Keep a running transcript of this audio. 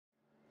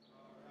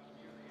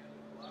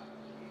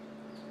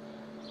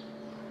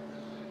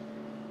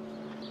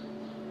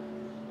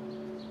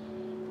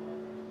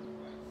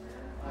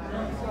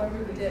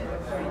I'm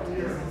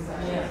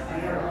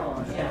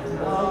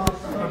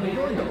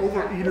going to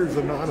Overeaters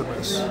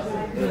Anonymous,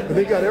 and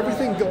they got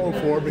everything going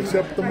for them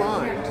except the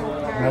mind.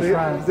 That's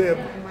right. They have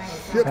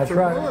shit That's for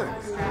right. mind.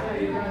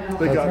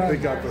 They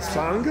got the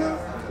Sangha.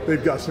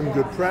 They've got some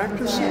good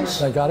practices.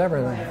 They got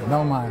everything.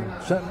 No mind.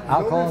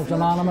 Alcoholics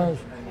Anonymous,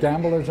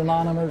 Gamblers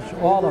Anonymous,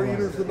 all of them.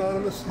 Overeaters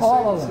Anonymous.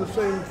 All of them. It's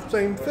the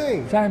same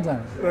thing. Same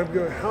thing. And I'm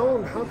going,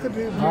 how could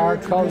they? Our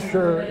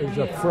culture is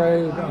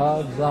afraid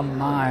of the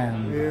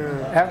mind.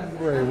 Yeah.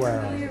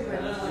 Everywhere.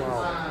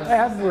 Wow.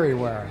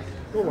 Everywhere.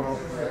 Oh wow.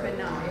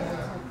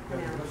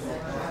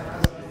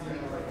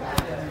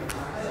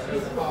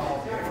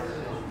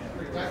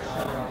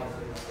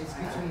 It's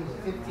between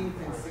 15th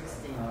and 16th.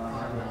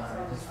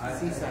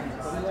 Seaside.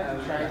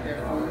 Try it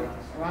there.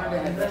 Rhonda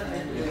had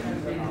recommended it.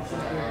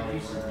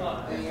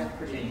 They have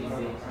pretty easy.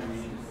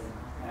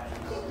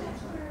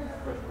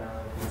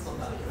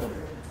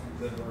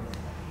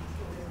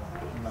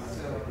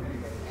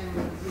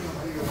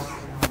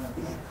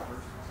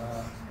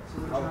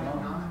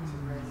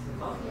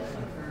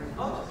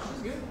 Oh,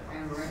 she's good.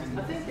 I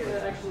think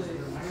that actually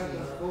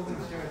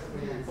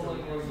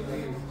following what you do,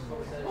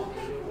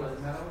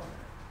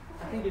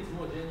 I think it's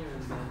more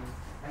genuine than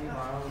any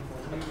viral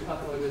form. You cut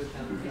away with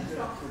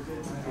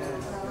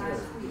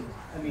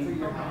I mean,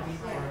 you're happy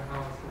for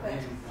how it's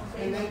behaving.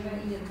 And then,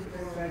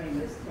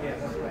 yeah,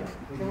 that's right.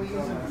 Can we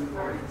use it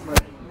for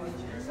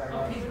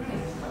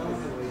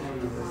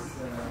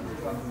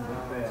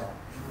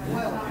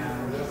well,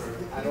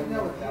 I don't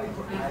know if that would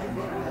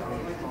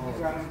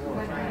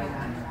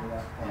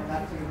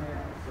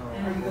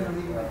are you going to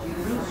leave it with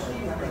Jesus?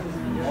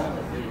 No,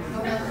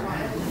 that's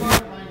fine.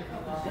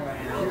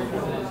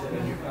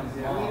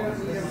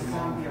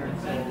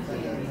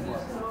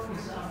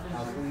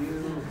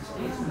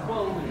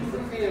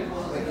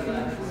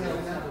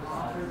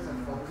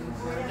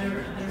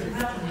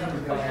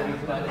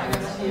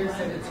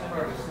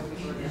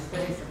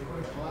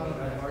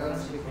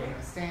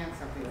 Stand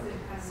something,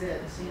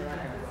 sit.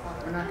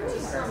 We're not going to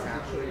press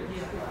out. We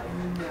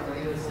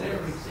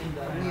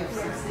have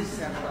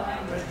 67.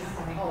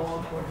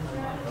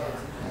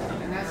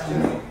 And that's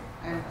just,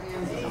 and I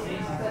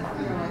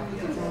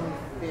think it's only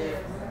fair.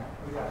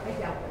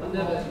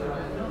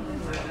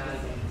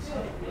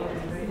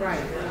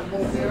 Right.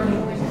 Well, we are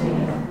going to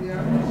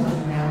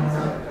announce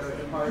the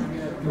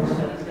department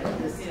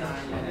this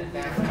time and at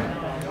that time.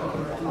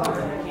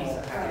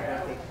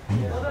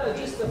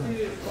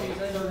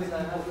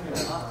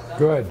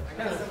 Good.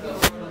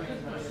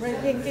 Right,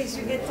 in case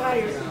you get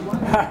tired.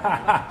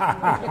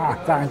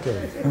 Thank you.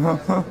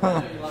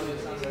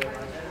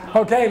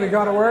 Okay, we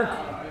go to work.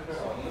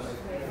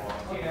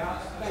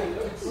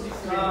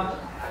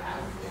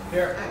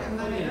 Here.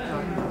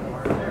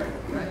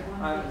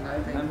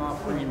 I'm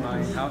offering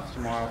my house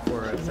tomorrow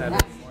for a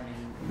Saturday morning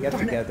get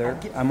together.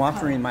 I'm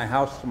offering my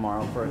house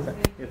tomorrow for a would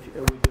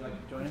you like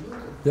to join us?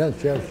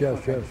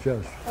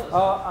 Yes.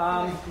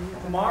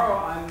 Tomorrow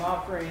I'm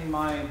offering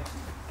my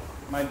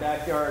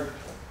backyard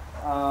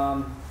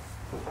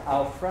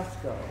al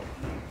fresco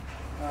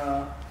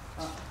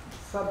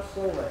sub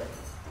sole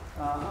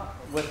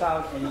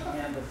without any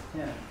canvas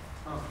tin.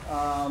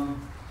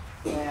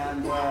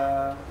 And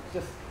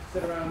just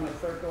sit around in a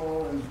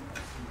circle and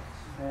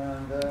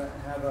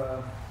have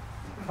a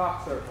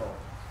talk circle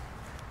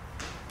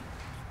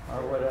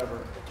or whatever.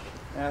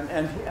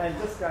 And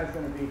this guy's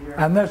going to be here.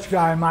 And this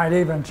guy might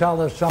even tell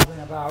us something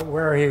about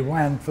where he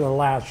went for the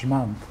last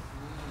month.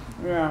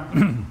 Yeah.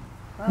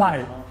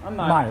 Might. I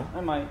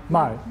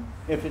might.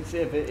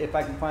 If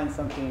I can find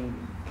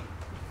something,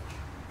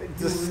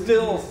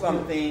 distill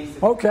something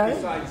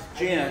besides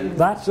gin.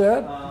 That's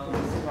it.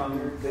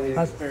 From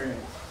the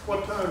experience.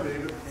 What time,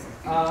 David?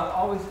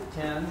 Always at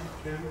 10.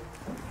 10?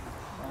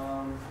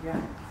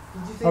 Yeah.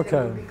 Did you say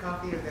there would be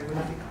coffee or there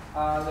wouldn't be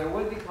coffee? There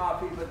would be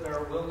coffee, but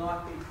there will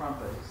not be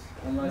crumpets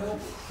unless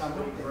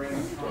somebody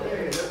brings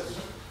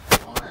crumpets.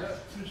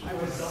 I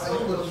was so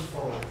looking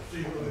forward.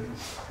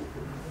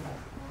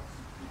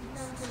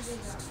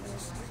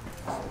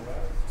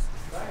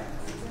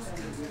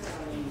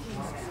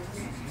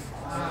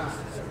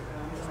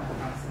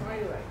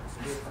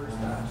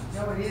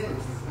 No, it is.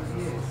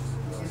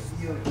 It's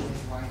you and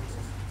his wife.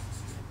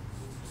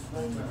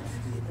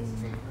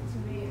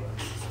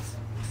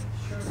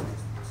 Sure.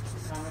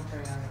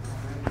 Commentary on it.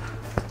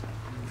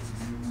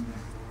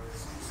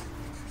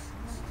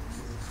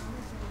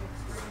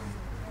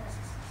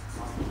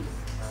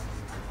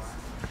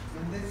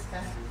 In this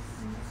text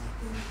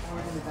or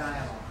in the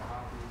dialogue?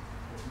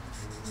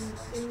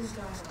 In the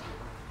dialogue.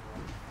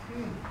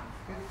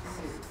 Good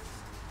for you.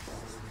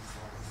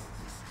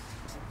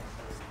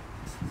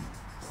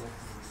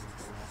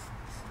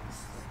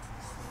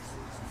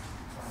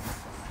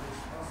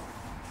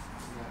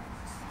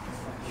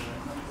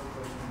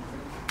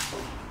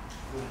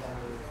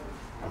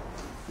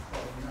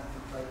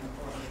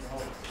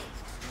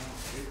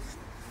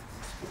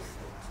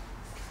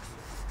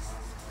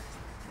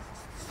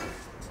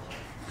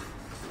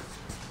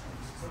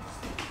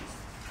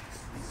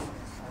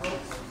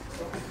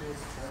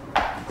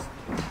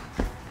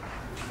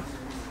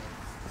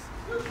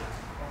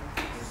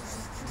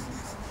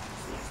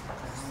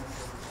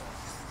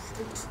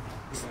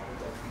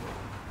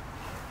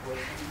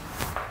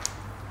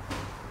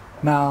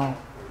 Now,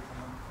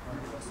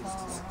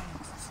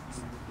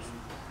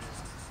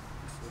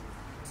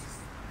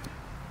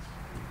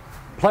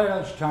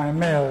 Pleiades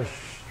Timaeus,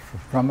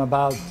 from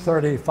about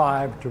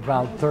 35 to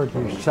about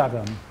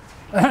 37,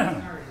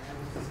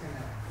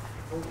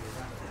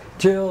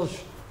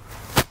 deals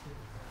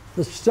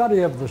the study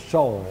of the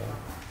soul.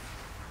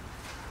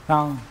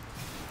 Now,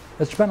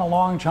 it's been a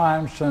long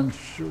time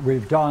since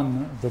we've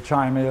done the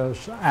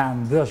Timaeus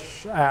and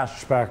this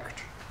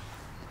aspect.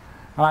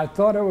 And I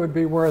thought it would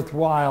be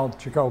worthwhile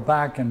to go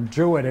back and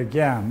do it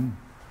again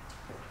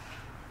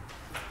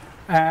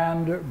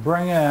and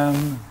bring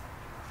in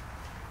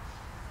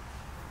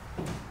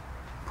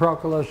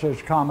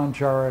Proculus's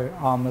commentary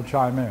on the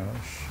Timaeus.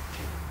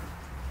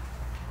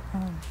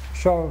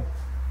 So,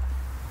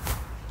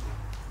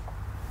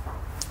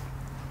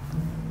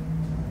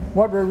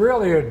 what we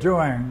really are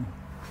doing,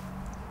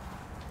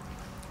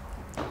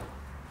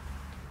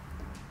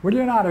 would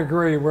you not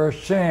agree, we're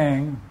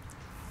seeing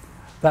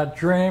that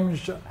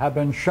dreams have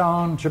been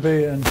shown to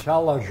be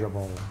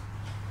intelligible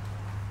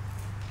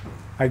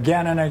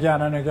again and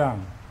again and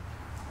again.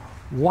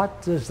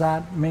 What does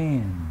that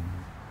mean?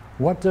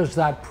 What does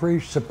that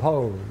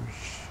presuppose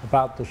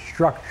about the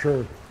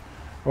structure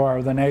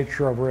or the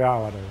nature of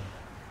reality?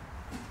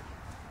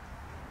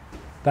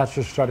 That's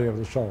the study of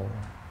the soul.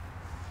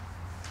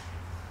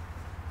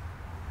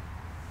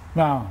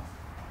 Now,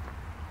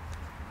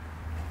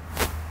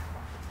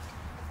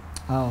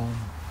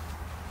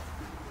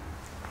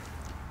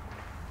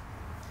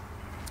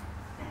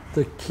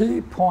 the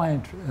key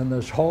point in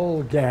this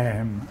whole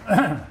game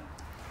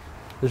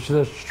is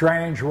this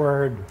strange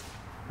word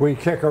we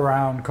kick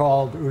around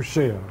called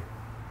ousia.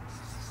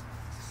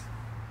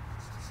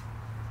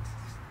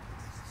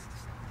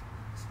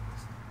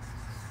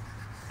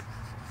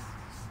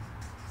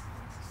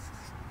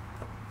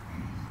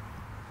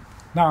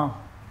 Now,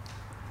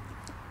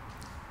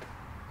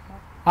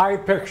 I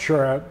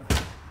picture it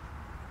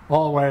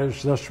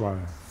always this way.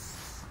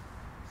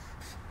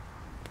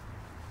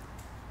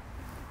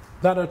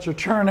 That it's a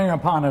turning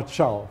upon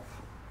itself.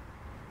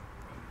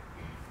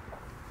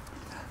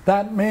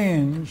 That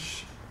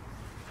means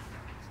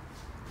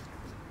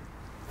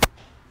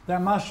there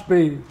must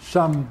be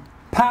some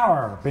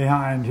power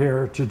behind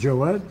here to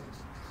do it.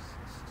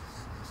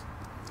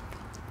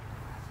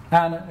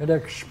 And it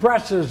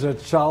expresses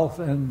itself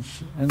in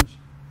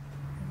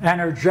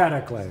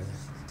energetically.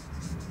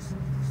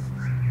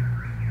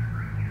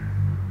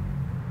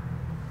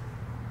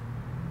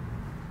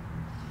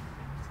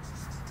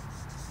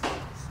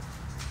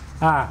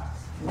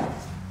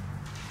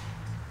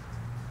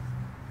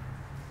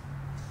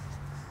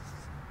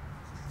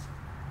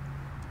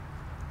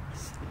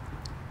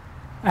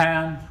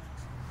 And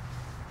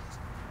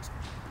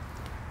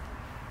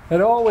it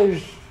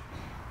always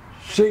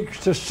seeks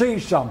to see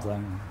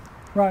something,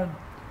 right?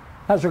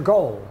 Has a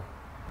goal.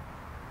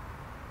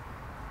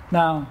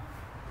 Now,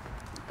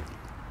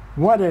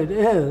 what it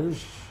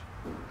is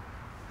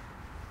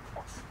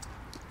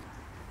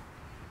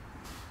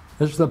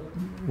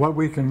what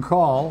we can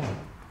call,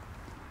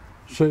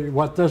 see,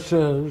 what this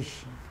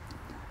is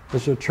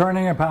a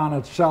turning upon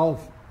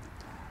itself.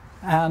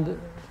 And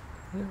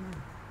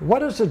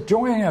what is it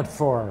doing it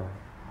for?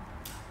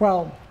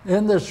 Well,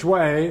 in this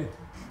way,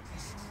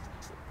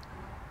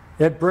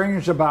 it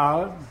brings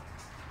about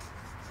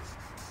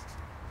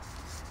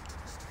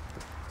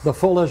the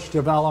fullest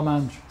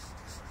development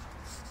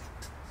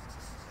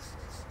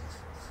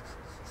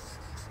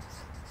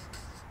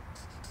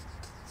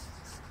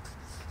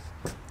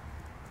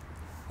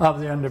of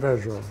the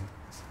individual.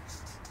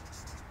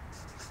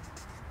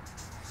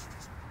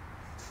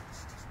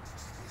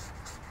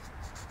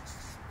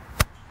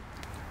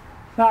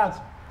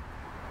 Now,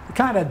 the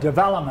kind of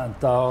development,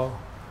 though,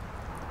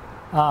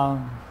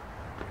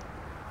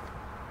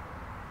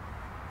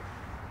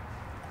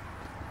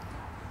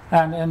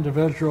 an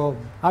individual,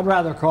 I'd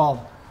rather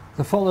call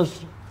the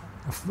fullest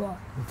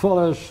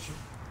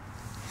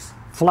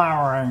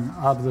flowering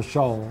of the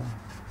soul.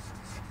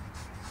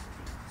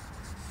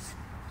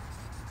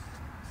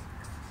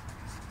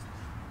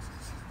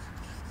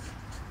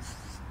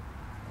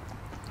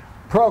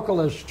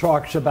 Proculus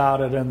talks about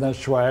it in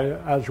this way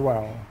as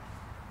well.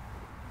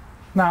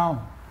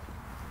 Now,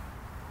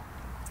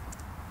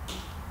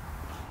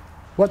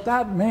 what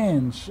that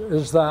means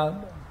is that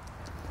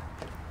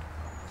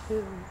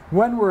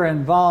when we're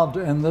involved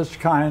in this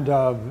kind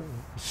of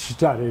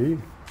study,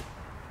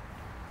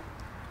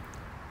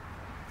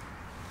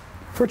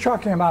 we're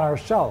talking about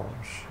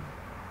ourselves,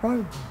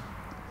 right?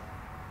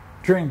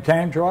 Dream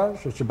came to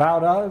us, it's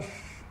about us,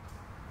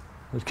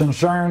 it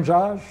concerns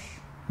us,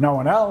 no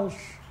one else.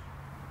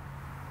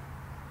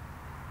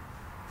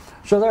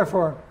 So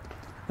therefore,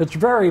 it's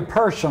very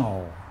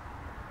personal.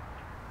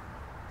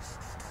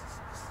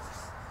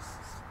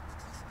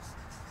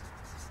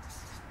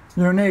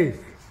 Unique.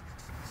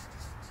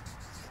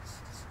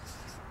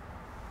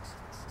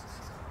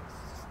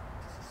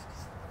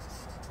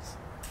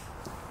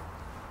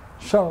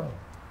 So,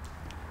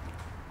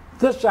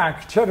 this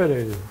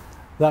activity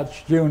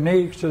that's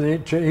unique to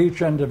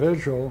each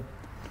individual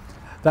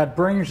that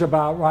brings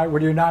about, right,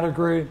 would you not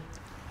agree?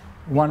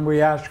 When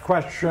we ask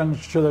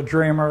questions to the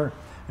dreamer,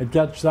 it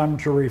gets them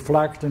to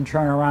reflect and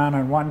turn around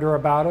and wonder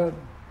about it.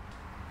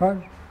 Right?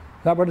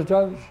 Is that what it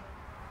does?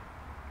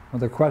 Well,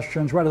 the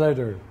questions, what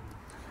do?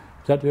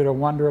 Get you to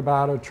wonder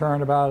about it,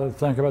 turn about it,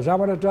 think about it. Is that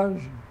what it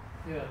does?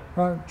 Yeah.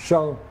 Right?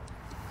 So,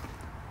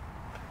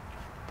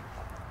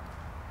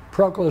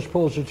 Proclus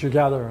pulls it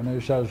together and he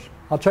says,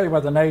 I'll tell you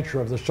what the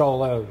nature of the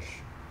soul is.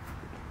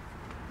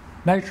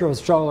 Nature of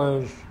the soul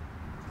is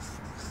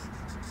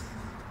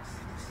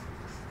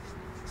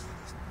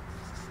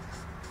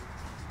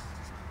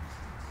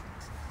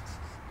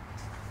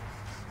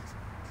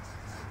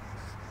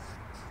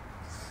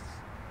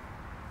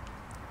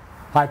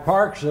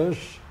hyparxis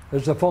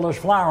is the fullest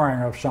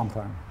flowering of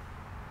something.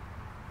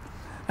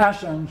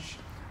 Essence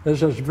is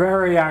this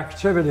very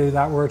activity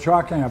that we're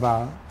talking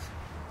about.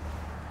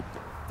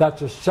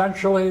 That's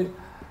essentially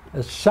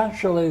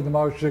the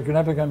most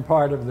significant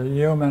part of the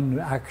human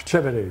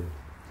activity,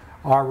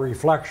 our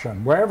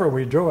reflection, wherever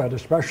we do it,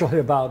 especially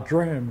about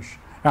dreams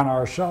and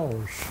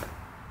ourselves.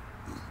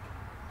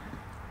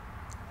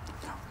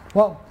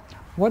 Well,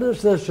 what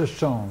does this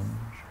assume?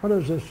 What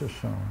does this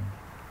assume?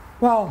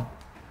 Well,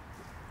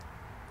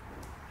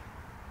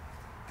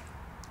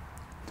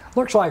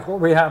 looks like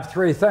we have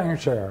three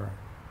things here.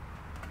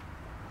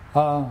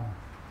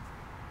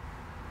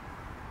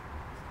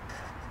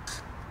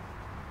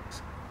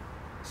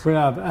 We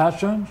have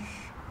essence,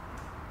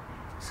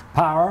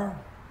 power,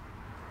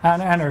 and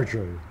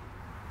energy.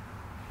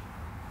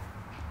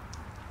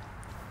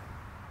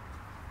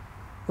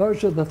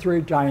 Those are the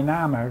three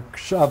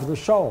dynamics of the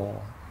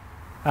soul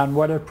and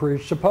what it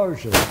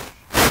presupposes.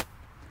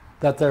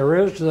 That there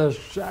is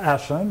this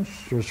essence,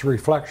 this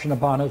reflection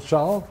upon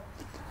itself,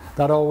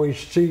 that always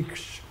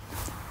seeks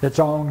its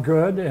own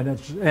good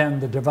in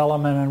the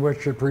development in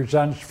which it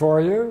presents for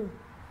you.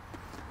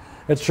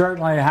 It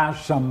certainly has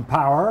some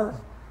power,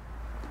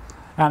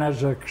 and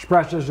it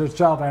expresses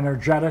itself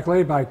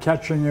energetically by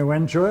catching you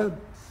into it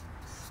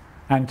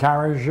and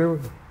carries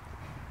you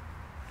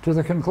to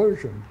the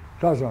conclusion.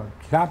 Doesn't it?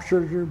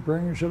 Captures you,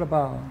 brings it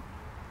about.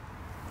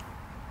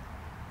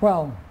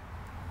 Well,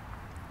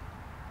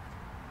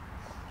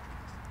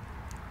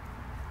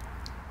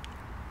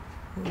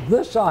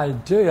 this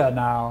idea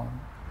now,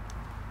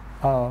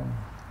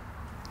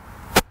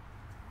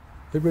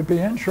 it would be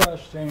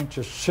interesting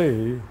to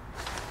see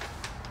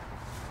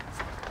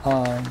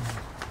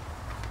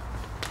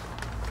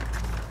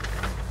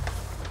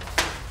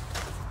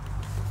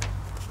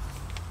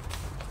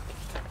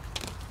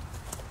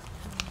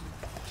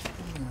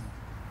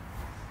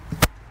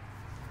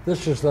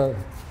this is the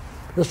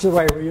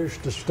way we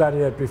used to study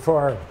it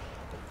before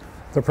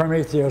the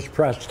Prometheus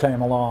Press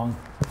came along.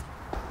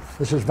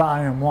 This is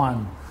volume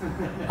 1.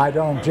 I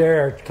don't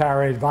dare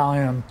carry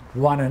volume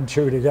 1 and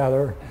 2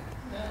 together.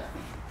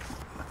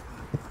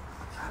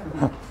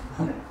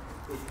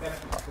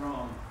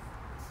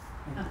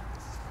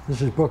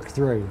 This is book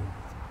 3.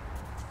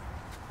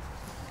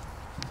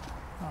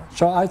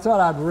 So I thought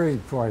I'd read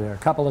for you a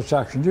couple of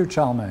sections. You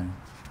tell me.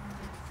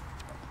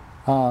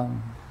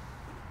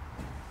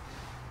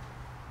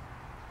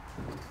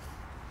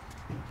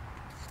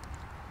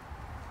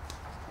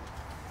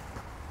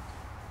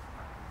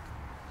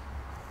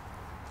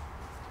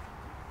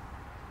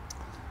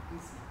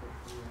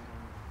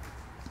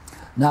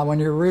 Now, when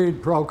you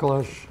read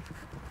Proclus,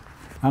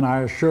 and I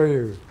assure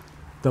you,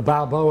 the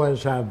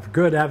Balboas have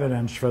good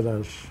evidence for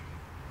this.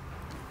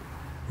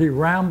 He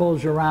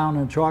rambles around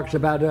and talks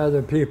about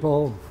other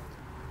people,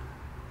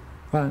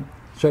 but,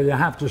 so you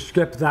have to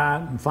skip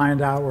that and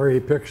find out where he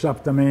picks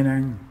up the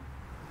meaning.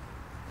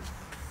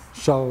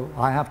 So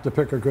I have to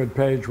pick a good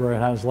page where it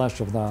has less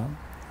of that.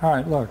 All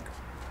right, look.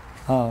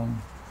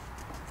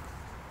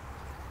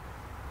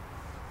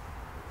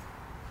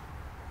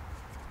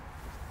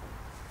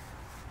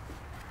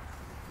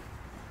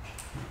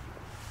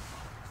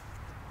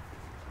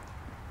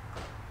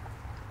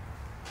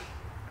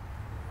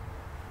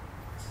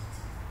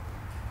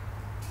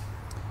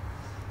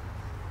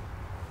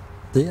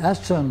 The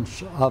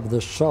essence of the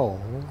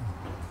soul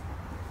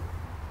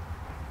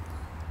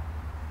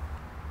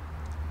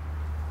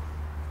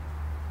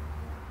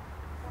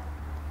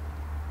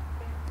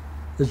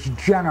is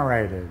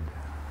generated,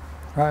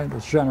 right?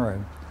 It's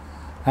generated.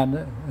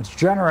 And it's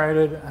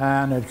generated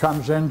and it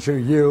comes into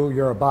you,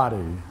 your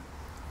body.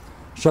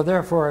 So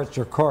therefore it's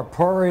a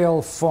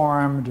corporeal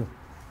formed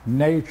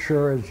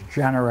nature is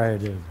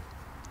generated.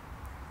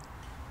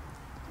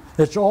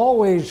 It's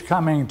always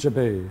coming to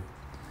be.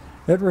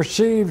 It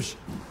receives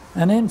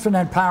an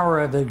infinite power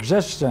of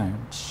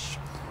existence,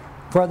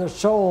 for the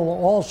soul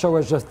also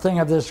is a thing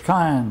of this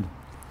kind,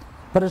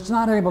 but it's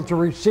not able to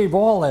receive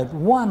all at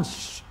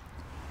once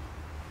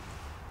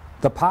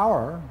the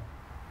power.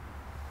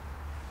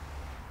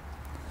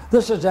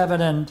 This is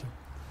evident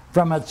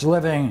from its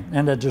living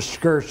in a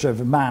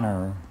discursive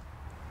manner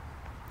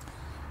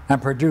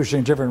and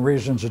producing different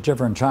reasons at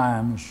different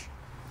times,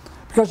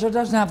 because it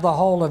doesn't have the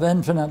whole of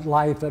infinite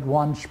life at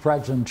once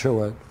present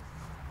to it.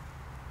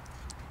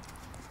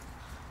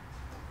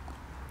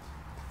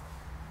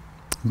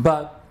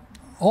 but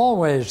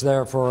always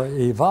therefore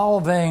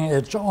evolving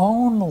its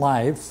own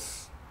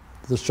life,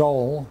 the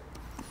soul,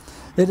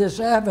 it is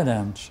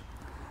evident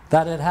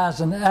that it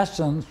has an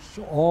essence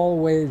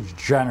always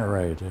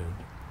generated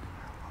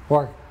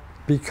or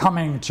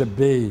becoming to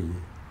be.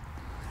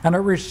 And it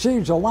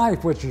receives a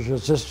life which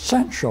is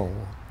essential.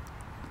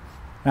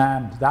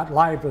 And that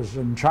life is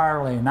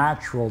entirely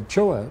natural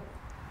to it.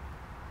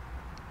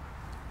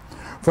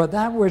 For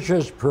that which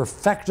is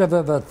perfective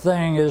of a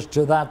thing is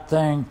to that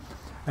thing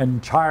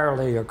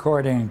entirely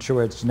according to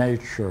its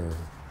nature.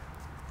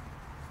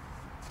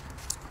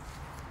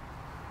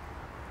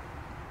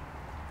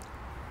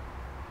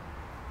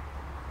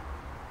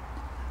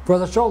 For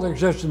the soul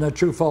exists in a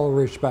twofold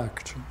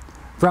respect,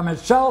 from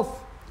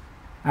itself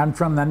and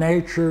from the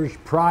natures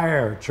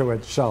prior to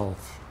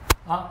itself.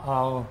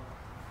 Uh-oh.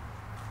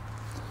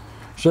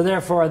 So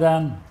therefore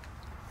then,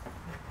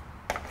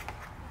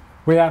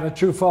 we have a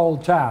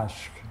twofold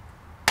task.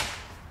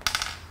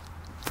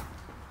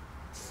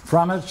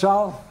 From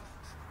itself,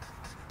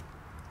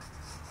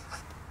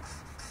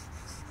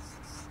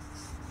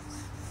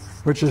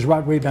 which is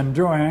what we've been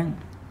doing,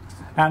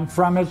 and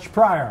from its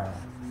prior.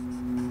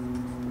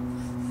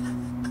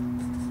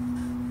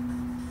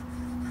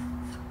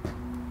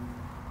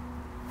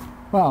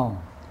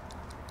 Well,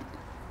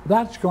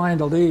 that's going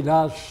to lead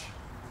us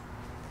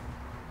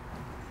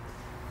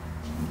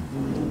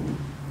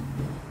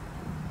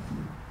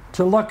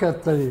to look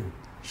at the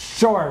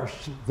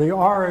source, the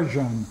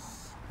origin,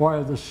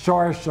 or the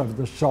source of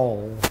the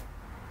soul.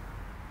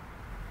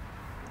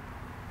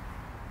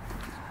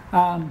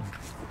 And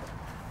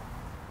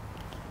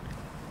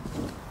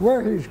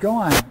where he's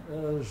going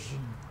is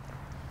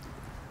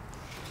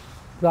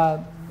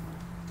that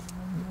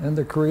in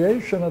the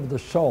creation of the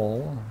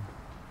soul,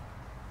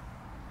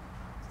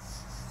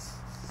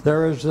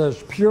 there is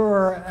this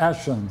pure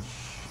essence.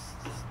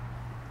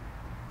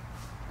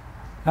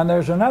 And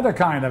there's another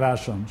kind of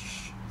essence.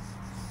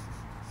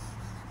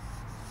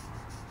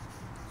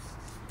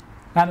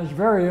 And it's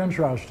very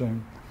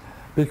interesting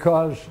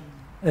because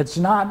it's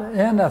not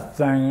in a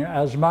thing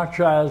as much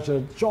as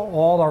it's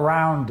all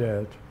around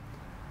it.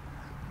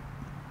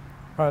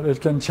 Right?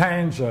 It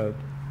contains it.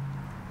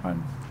 Right?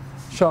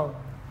 So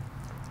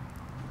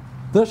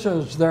this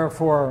is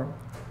therefore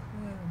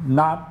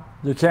not,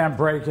 you can't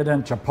break it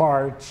into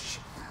parts.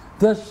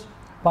 This,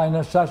 by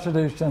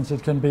necessity, since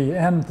it can be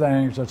in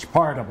things, it's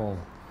partable.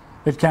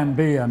 It can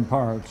be in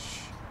parts.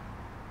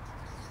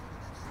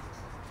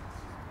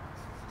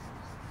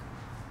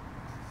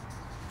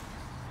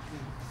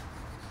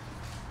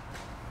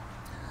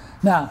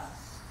 Now,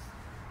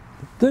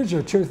 these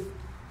are two,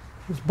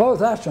 it's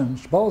both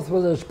essence, both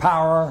with its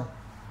power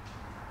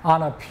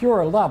on a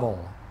pure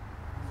level.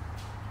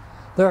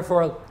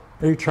 Therefore,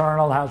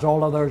 eternal has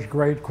all of those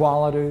great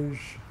qualities.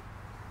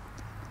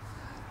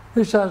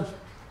 He says,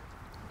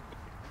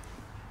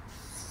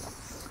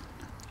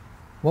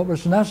 what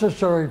was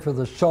necessary for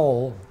the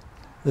soul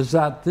is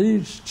that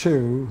these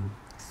two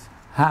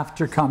have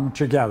to come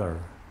together.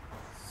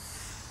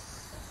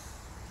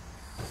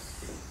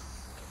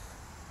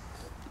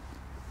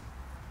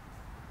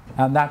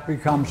 And that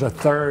becomes a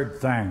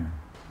third thing.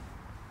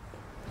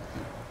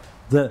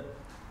 The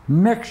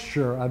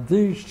mixture of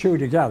these two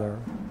together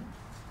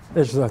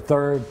is the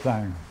third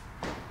thing.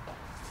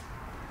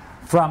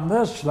 From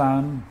this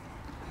then,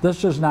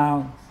 this is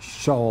now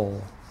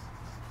soul.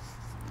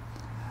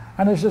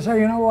 And he says, hey,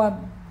 you know what?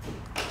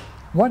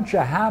 Once you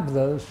have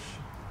this,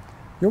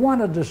 you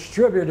want to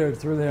distribute it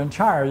through the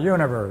entire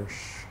universe.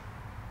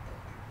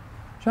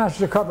 It has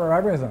to cover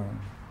everything.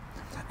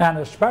 And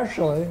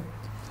especially,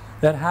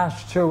 it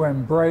has to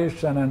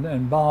embrace and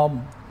involve,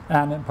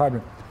 and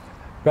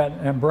but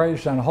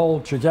embrace and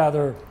hold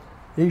together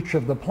each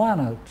of the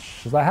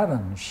planets, the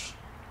heavens.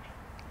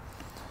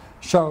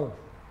 So,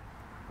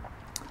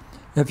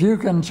 if you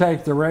can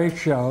take the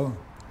ratio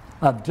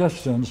of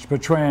distance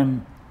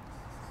between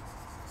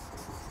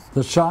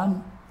the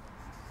Sun,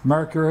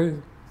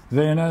 Mercury,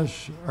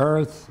 Venus,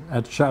 Earth,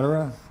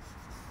 etc.,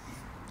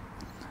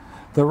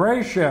 the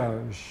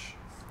ratios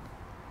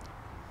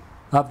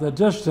of the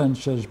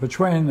distances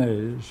between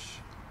these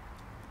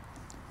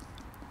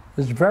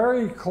is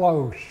very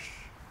close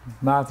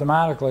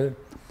mathematically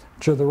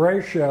to the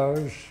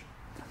ratios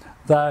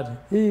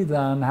that he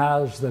then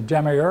has the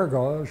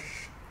demiurgos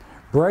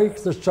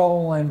break the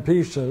soul in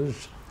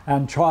pieces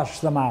and toss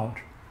them out.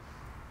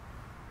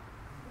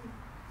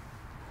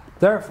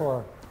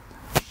 Therefore,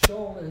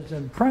 soul is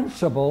in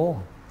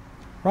principle,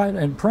 right,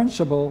 in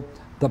principle,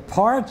 the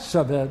parts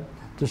of it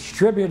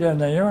distribute in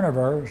the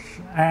universe,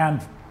 and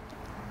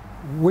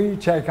we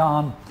take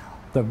on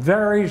the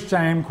very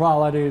same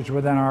qualities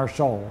within our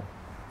soul.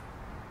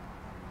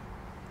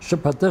 So,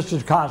 but this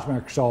is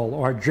cosmic soul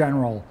or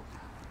general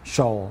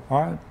soul,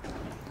 all right?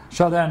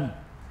 So then,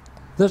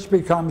 this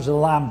becomes a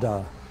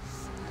lambda.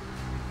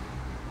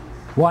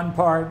 1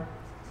 part,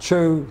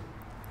 2,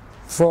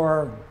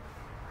 4,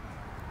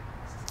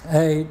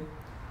 8,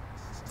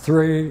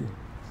 3,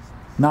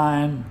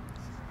 9,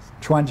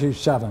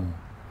 27.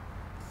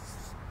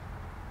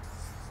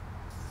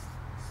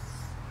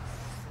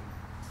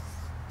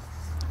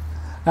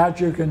 as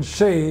you can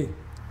see,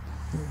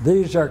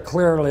 these are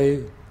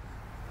clearly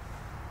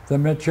the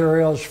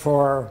materials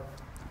for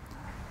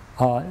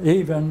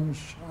evens,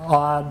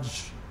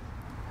 odds,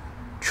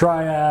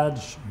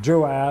 triads,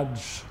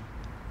 duads.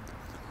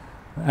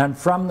 And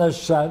from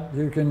this set,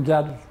 you can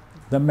get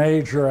the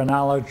major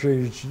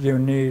analogies you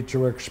need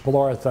to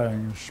explore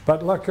things.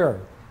 But look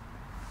here.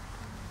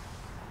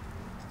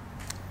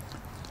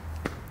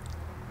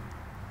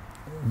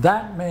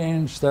 That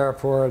means,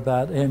 therefore,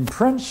 that in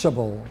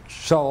principle,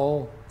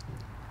 soul,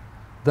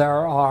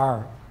 there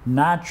are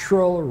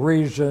natural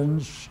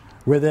reasons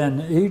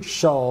within each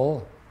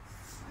soul,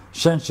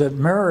 since it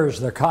mirrors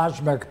the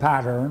cosmic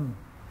pattern,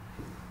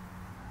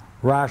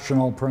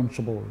 rational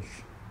principles.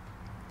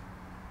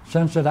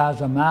 Since it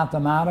has a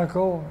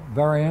mathematical,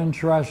 very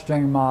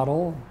interesting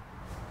model,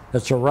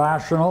 it's a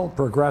rational,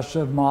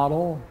 progressive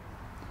model,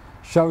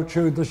 so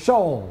too the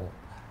soul,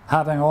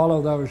 having all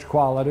of those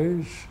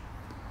qualities,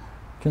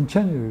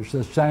 continues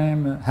the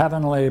same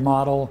heavenly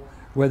model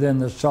within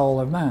the soul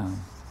of man.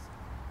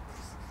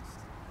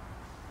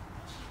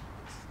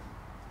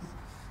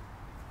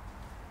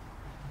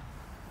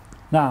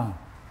 Now,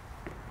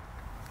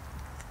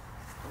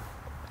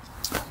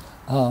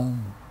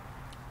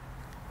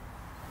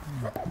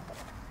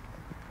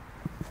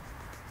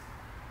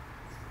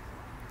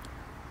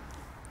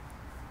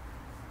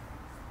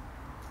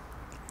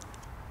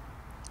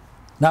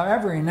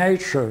 every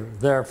nature,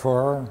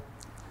 therefore,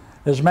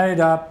 is made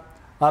up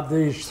of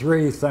these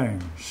three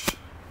things: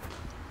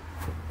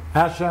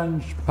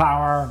 essence,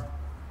 power,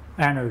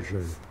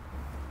 energy.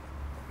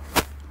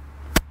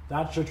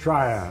 That's a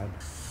triad.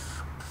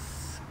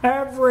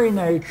 Every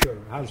nature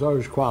has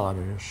those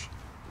qualities.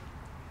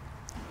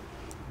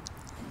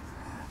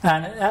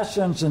 And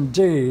essence,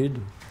 indeed,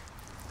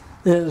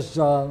 is,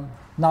 now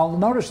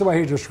notice the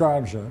way he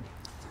describes it.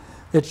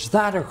 It's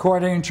that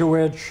according to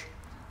which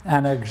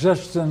an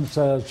existence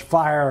as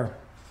fire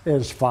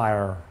is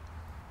fire.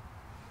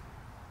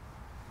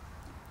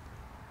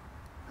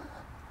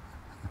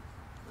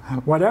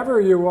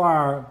 Whatever you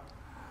are,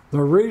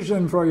 the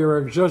reason for your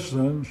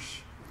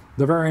existence,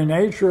 the very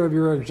nature of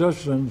your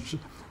existence,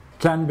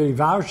 can be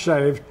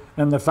vouchsafed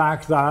in the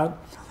fact that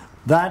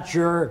that's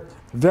your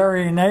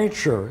very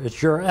nature,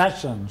 it's your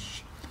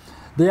essence.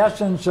 The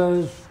essence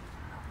is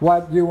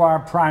what you are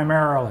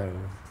primarily.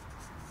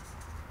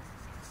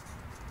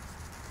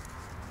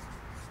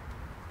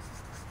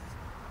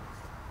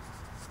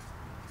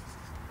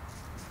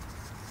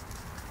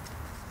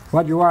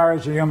 What you are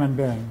as a human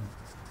being.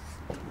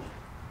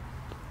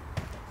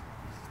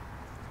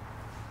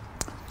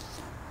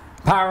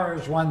 Power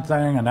is one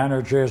thing and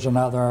energy is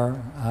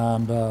another,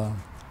 and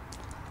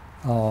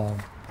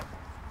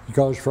it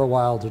goes for a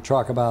while to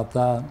talk about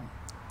that.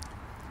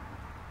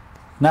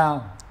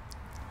 Now,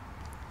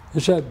 he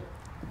said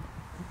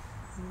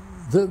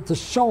the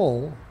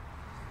soul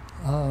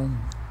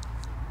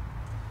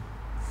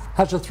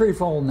has a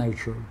threefold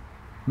nature.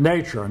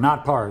 Nature,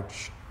 not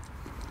parts.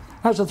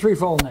 Has a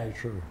threefold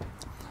nature.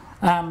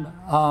 And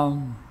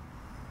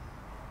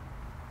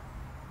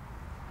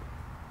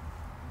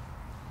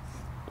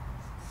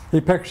he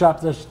picks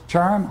up this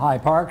term,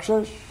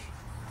 hyparxis,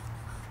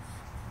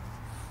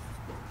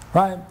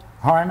 right?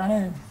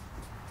 Harmony,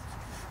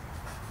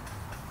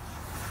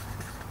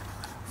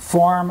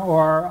 form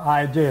or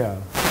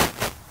idea.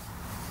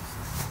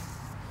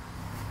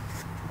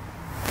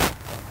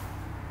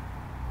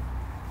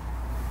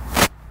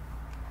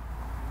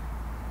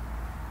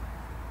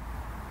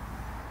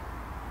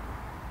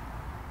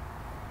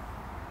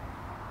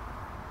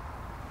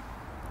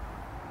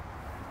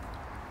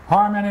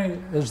 Harmony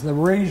is the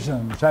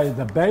reason, say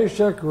the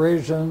basic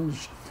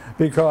reasons,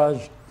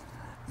 because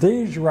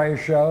these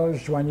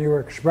ratios, when you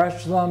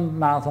express them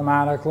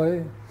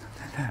mathematically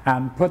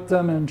and put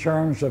them in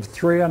terms of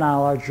three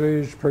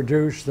analogies,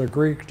 produce the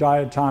Greek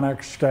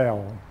diatonic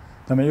scale,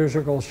 the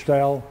musical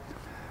scale,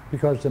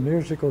 because the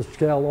musical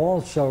scale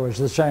also is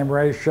the same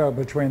ratio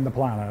between the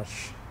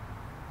planets.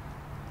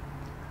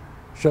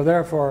 So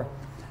therefore,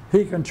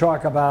 he can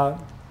talk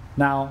about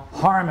now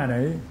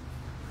harmony.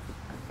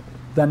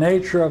 The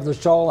nature of the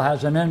soul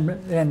has an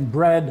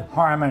inbred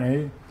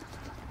harmony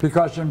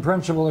because in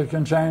principle it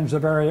contains the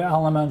very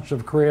elements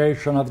of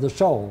creation of the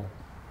soul.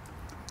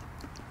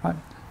 Right?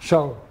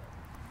 So,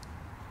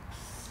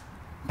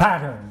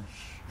 patterns,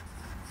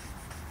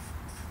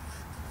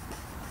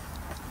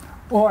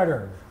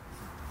 order,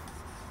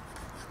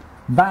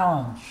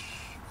 balance,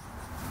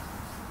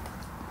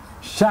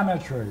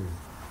 symmetry.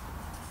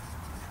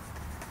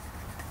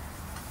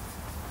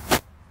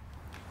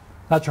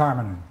 That's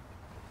harmony.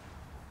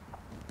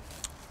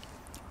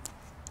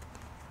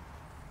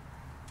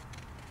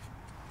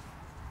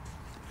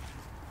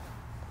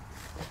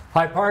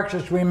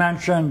 Hyparxis we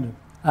mentioned,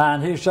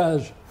 and he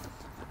says,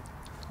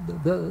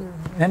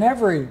 in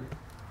every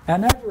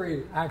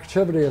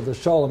activity of the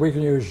soul, we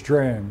can use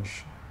dreams.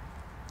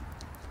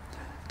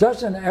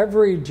 Doesn't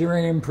every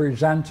dream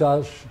present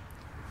us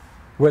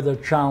with a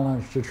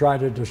challenge to try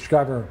to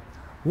discover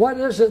what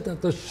is it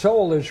that the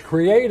soul is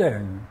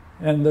creating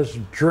in this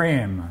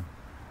dream?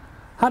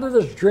 How did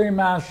this dream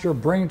master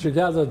bring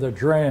together the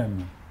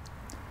dream?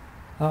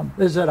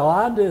 Is it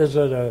odd? Is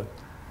it a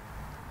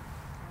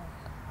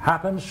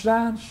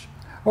happenstance?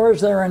 Or is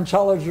there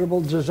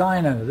intelligible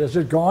design in it? Is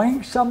it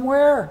going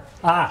somewhere?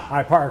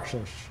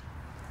 Hyparxis.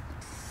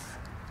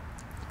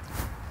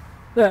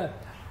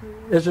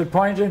 Is it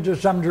pointing to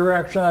some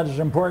direction that is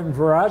important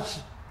for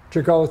us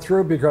to go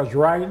through because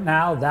right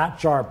now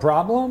that's our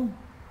problem?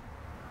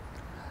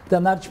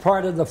 Then that's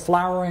part of the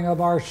flowering of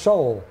our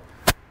soul.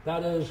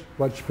 That is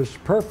what's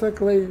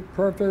perfectly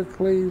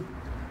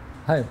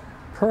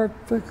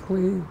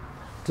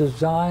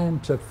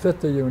designed to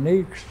fit the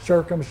unique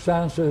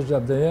circumstances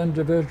of the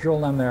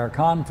individual and their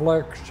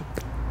conflicts.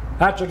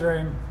 That's a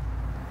dream.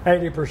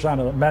 80%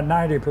 of them,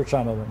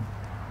 90% of them.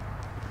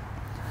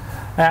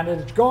 And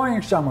it's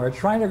going somewhere. It's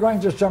trying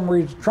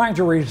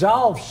to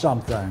resolve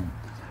something,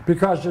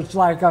 because it's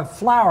like a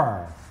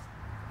flower,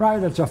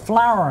 right? It's a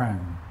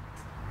flowering.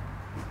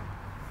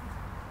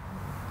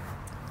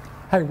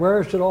 Hey, where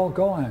is it all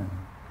going?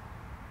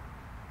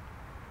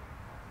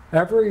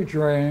 Every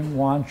dream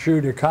wants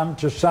you to come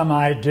to some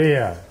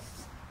idea.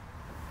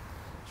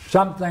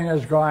 Something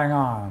is going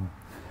on.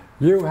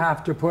 You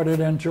have to put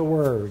it into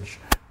words.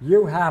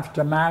 You have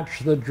to match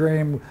the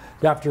dream.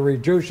 You have to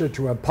reduce it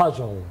to a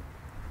puzzle.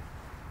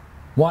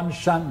 One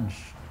sentence.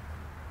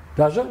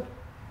 Does it?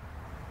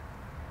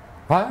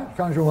 Right? It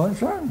comes to one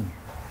sentence.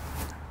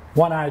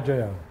 One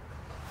idea.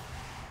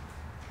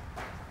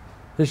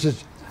 He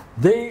says,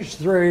 these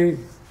three,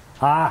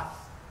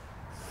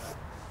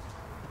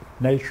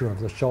 nature of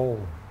the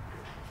soul.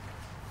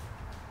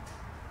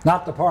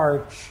 Not the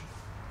parts.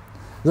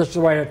 This is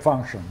the way it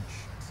functions.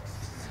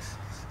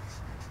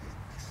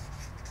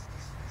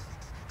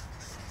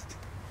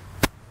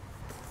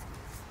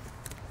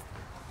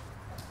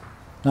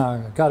 Now,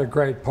 I've got a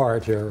great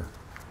part here.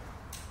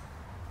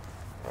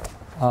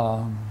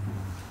 Are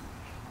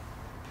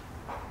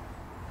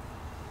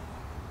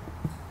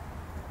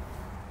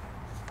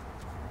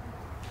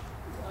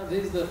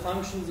these the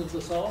functions of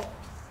the soul?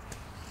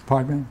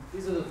 Pardon me?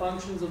 These are the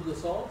functions of the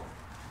soul?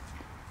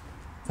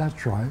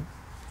 That's right.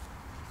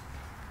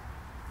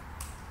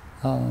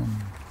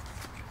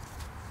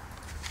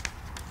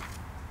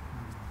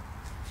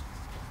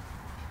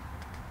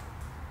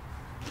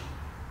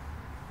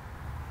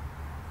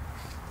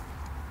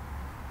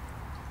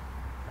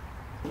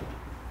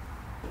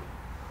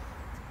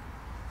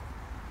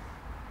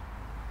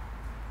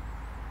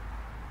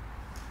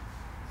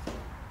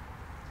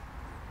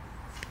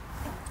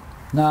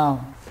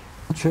 Now,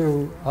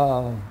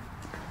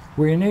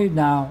 we need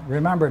now,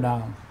 remember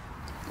now,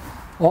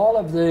 all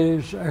of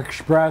these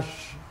express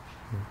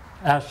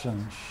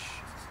essence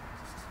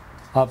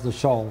of the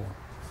soul.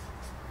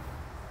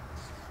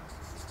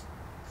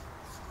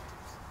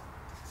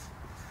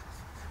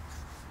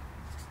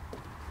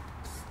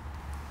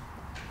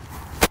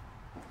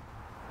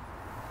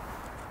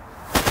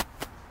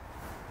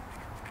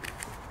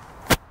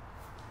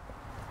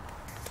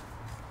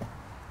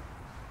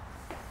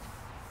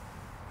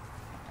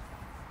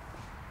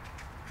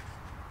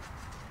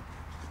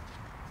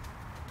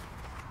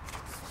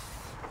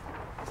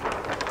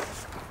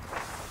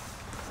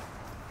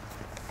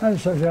 And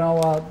he says, you know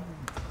what?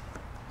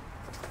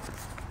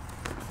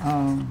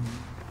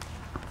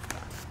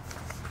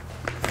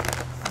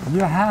 You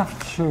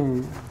have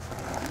to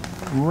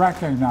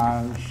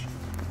recognize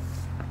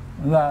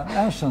that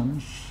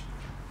essence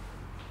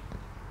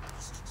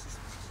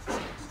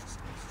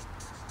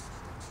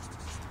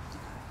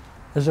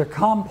is a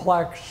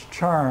complex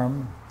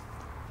term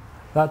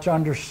that to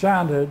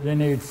understand it, you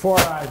need 4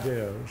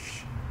 ideas.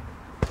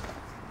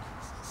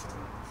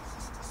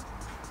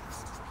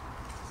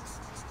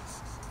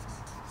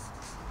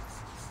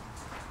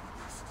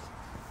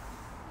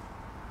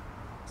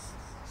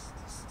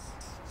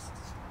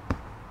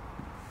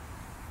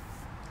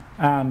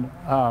 And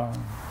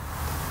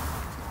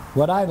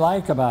what I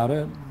like about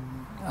it,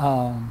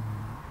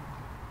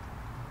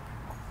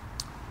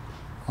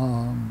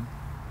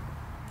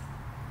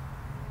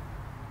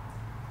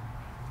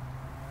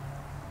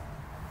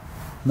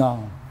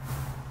 no,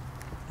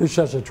 he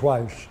says it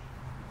twice.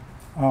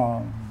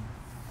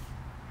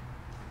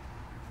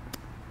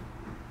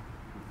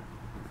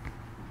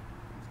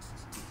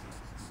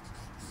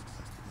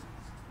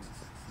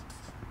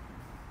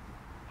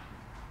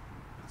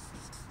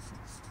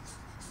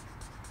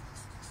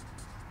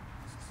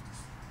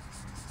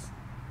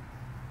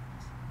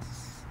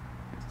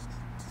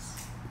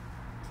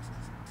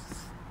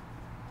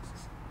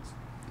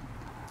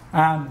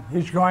 And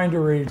he's going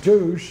to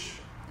reduce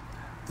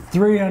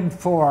 3 and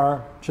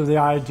 4 to the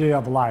idea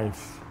of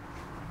life.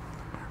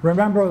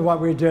 Remember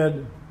what we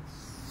did?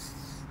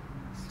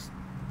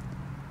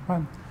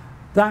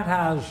 That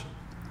has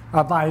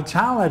a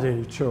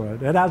vitality to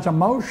it. It has a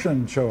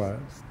motion to it.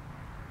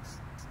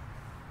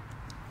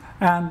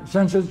 And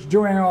since it's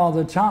doing all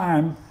the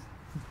time,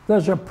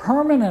 there's a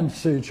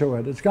permanency to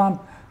it. It's gone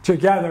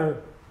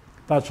together.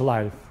 That's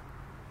life.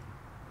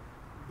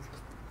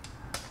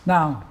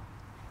 Now,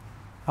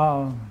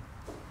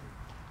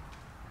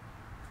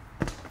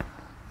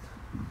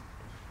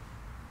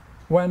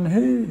 when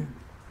he,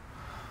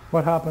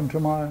 what happened to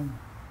mine?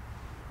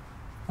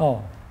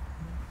 Oh.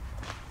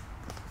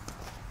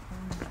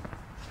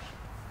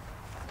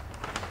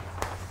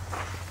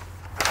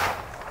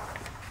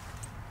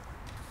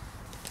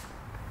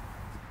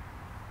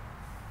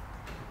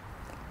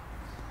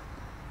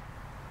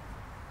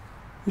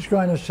 He's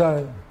going to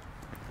say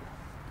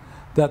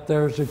that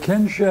there's a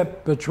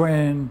kinship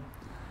between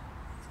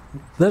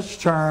this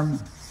term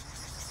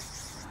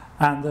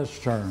and this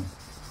term.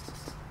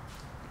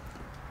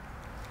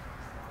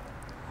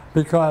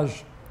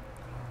 Because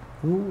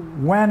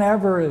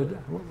whenever,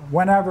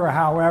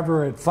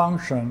 however it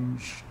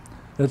functions,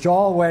 it's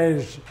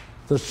always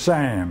the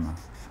same.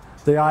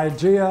 The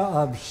idea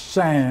of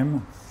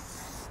same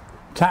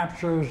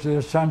captures the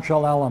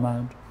essential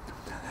element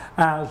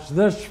as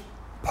this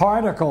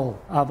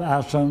particle of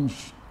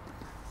essence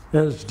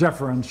is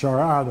difference or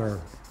other.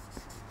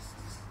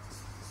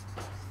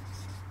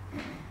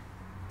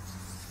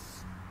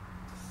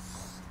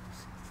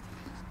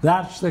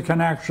 That's the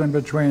connection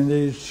between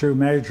these two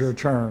major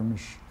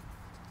terms.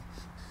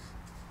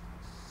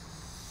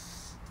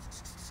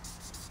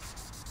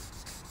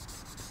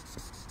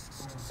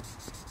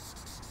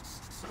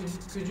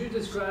 Could you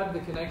describe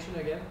the connection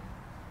again?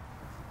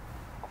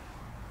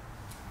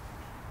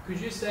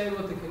 Could you say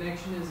what the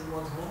connection is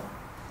once more?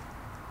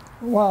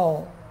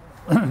 Well,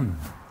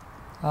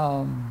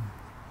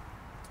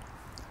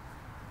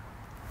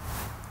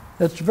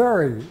 it's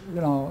very,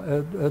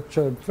 it's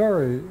a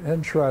very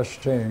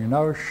interesting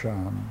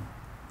notion.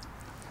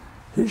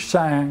 He's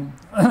saying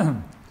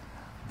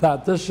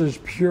that this is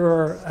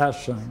pure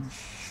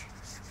essence,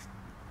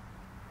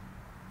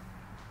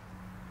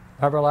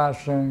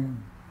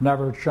 everlasting,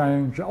 never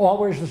change,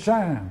 always the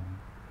same.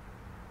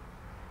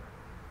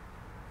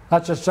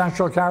 That's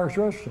essential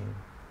characteristic.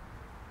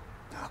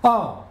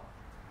 Oh,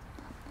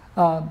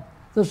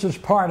 this is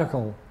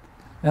particle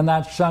in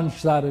that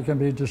sense that it can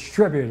be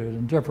distributed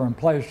in different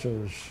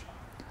places.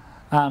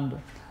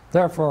 And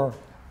therefore,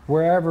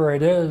 wherever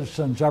it is,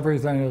 since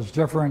everything is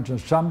different to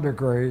some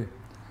degree,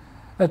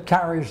 it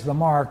carries the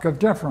mark of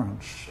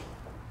difference.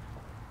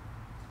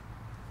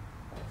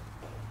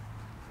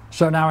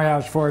 So now he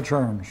has four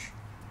terms.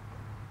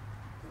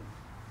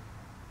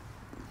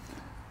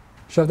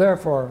 So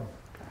therefore,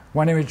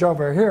 when he was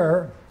over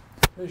here,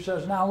 he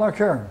says, now look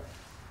here.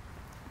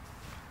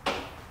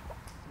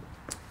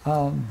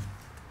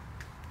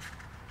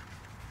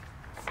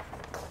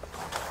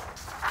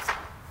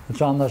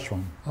 It's on this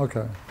one.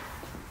 Okay.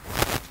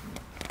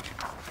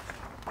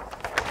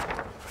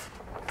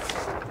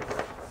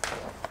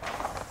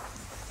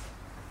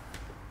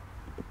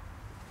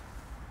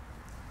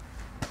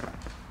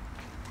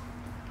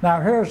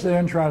 Now here's the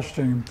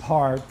interesting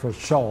part for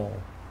soul,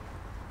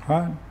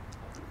 right?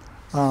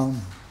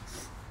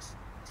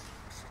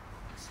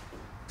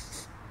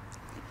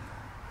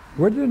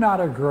 Would you not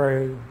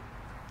agree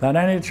that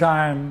any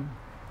time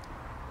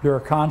you're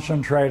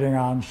concentrating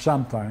on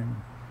something,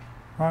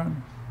 right?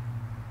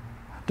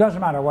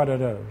 Doesn't matter what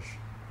it is,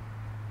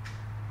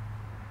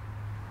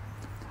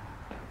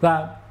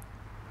 that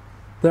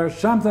there's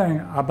something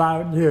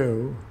about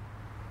you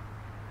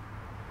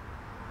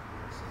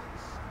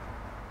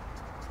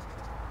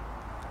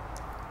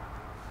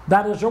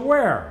that is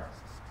aware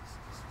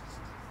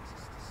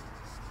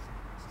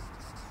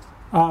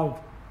of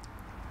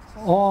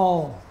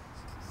all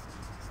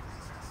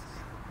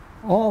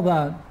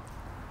that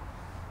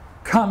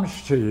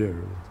comes to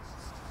you.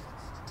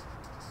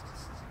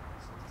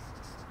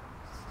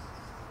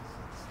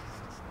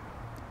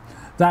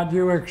 That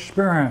you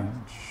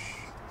experience.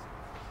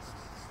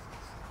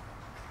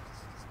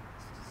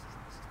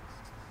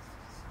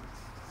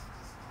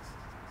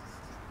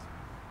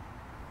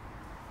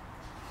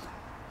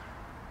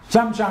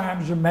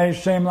 Sometimes it may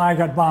seem like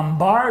it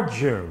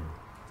bombards you.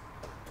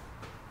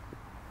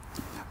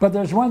 But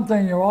there's one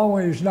thing you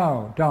always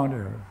know, don't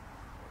you?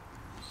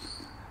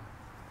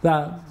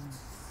 That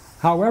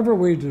however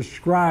we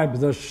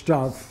describe this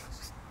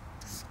stuff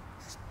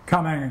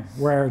coming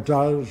where it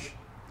does,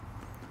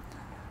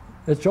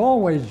 it's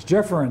always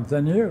different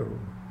than you.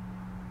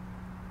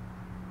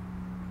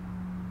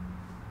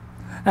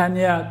 And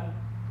yet,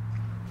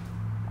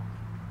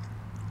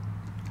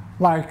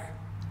 like,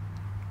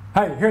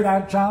 hey, hear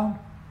that sound?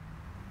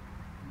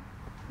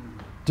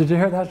 Did you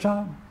hear that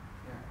sound?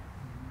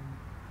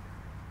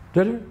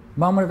 Yeah. Did you? A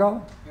moment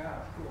ago? Yeah,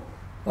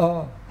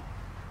 cool.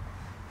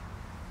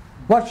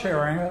 What's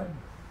hearing it?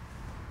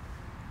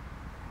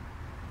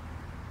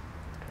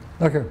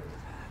 Okay.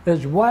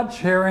 Is what's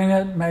hearing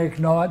it make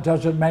noise?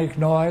 Does it make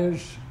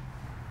noise?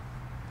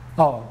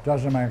 Oh, it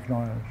doesn't make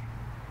noise.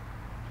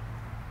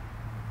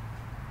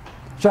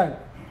 So,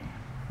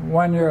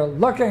 when you're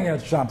looking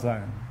at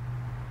something,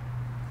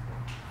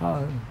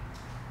 do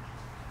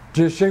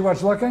you see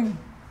what's looking?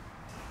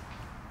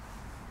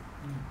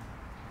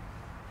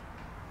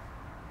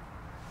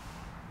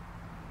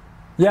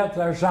 Yet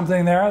there's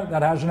something there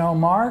that has no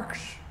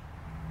marks.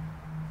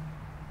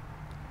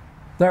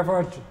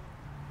 Therefore, it's,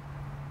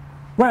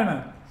 wait a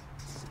minute.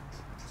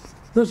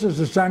 This is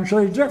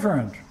essentially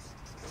different.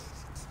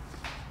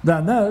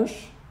 then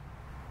this,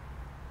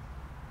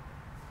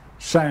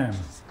 same.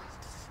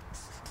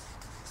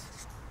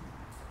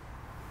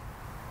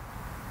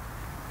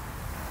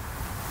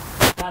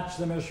 That's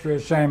the mystery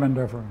of same and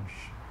difference.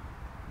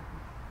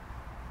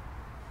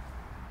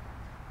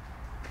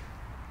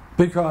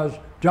 Because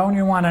don't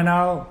you want to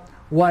know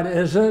what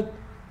is it?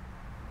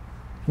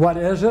 What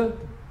is it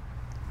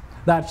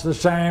that's the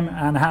same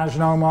and has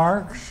no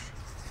marks?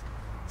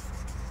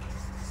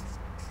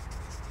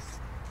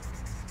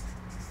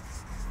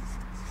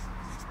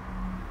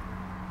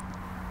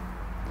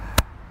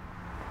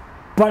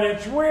 But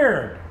it's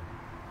weird,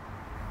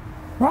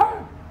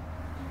 right?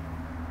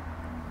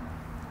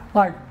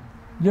 Like,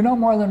 you know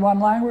more than one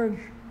language?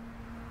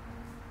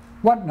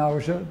 What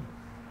knows it?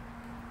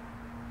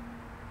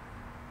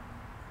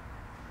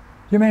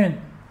 You mean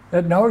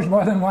it knows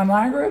more than one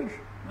language?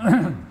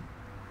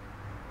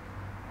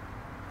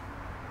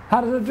 How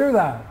does it do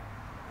that?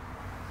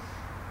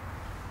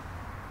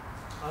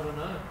 I don't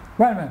know.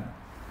 Wait a minute.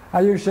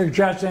 Are you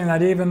suggesting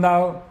that even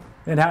though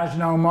it has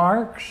no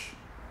marks,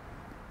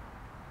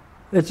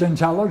 it's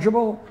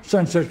intelligible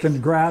since it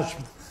can grasp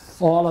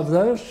all of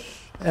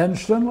this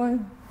instantly?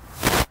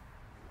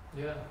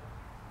 Yeah.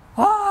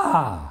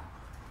 Ah!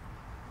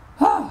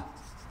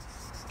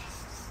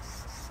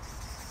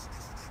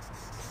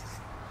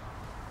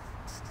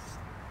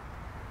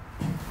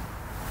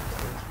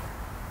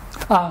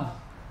 Huh.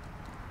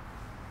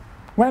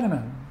 Wait a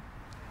minute.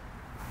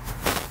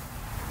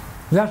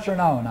 Yes or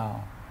no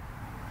now?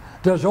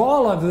 Does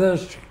all of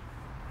this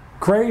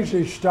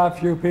crazy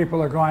stuff you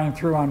people are going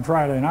through on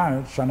Friday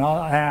nights and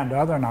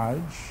other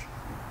nights,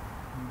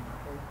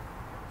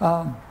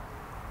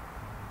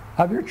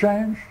 have you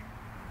changed?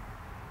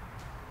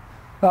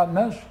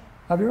 Miss,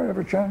 have you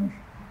ever changed?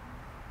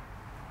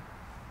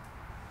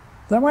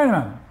 Then wait a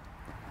minute.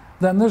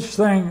 Then this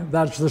thing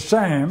that's the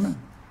same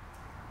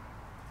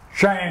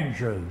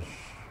changes.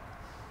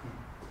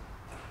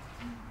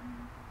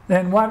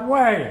 In what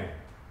way?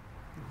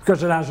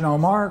 Because it has no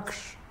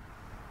marks.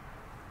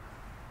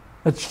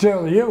 It's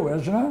still you,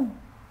 isn't it?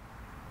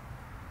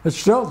 It's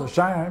still the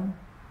same,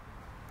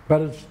 but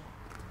it's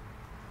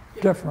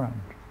different.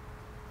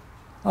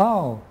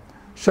 Oh,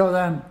 so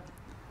then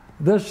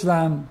this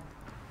then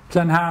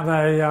can have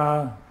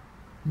a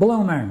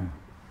blooming,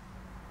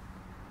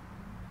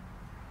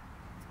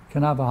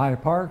 can have a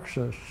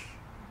hyparxis.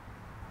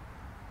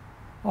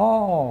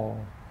 Oh,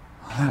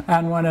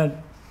 and when it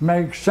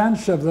makes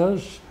sense of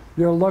this,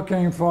 you're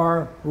looking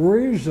for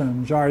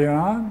reasons, are you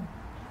not?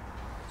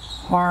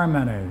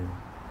 Harmony.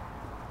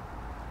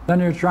 Then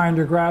you're trying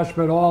to grasp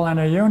it all in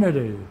a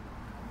unity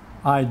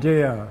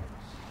idea.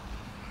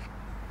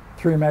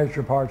 Three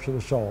major parts of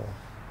the soul.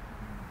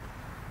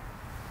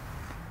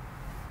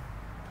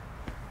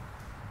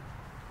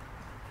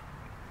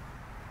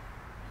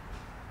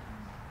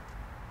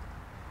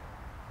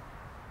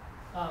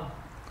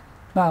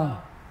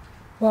 Now,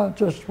 well,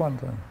 just one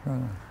thing.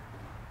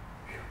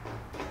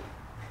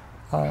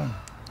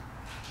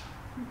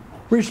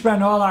 We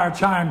spend all our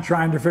time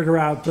trying to figure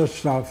out this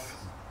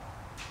stuff.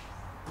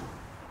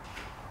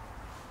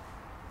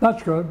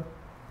 That's good,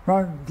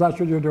 right? That's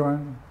what you're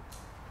doing.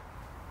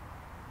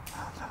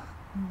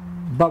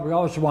 But we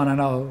also want to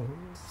know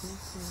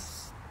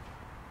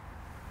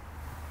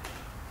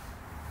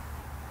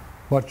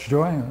what's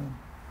doing it,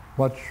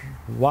 what's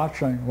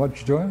watching,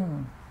 what's doing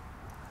it.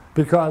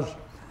 Because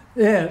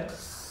it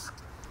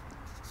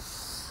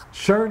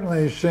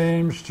certainly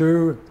seems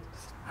to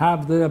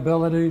have the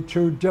ability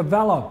to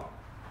develop,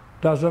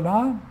 does it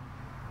not?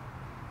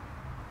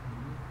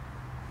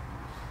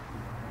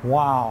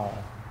 Wow,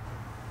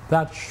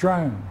 that's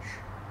strange.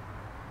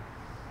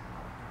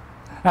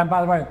 And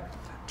by the way,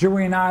 do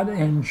we not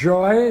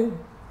enjoy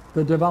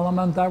the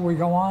development that we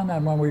go on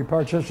and when we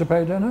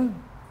participate in it?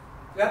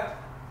 Yep.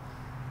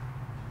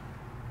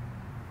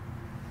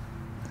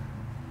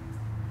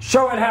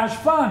 So it has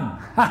fun.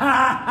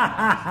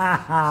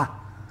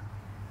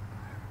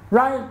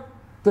 Right?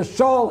 The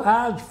soul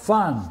has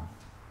fun.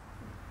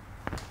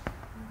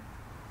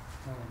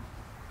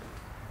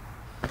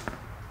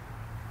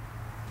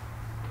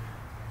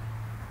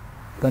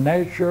 The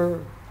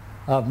nature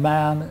of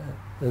man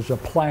is a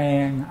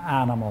playing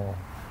animal.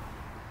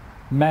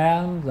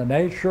 Man, the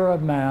nature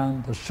of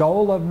man, the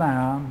soul of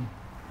man,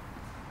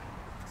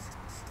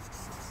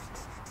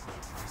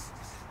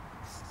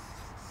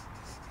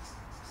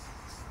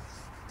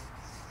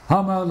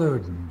 Homo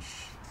ludens.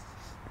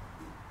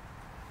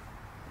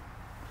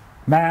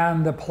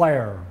 Man the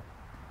player.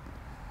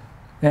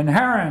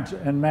 Inherent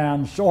in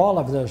man's all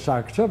of this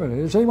activity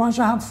is he wants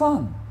to have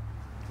fun.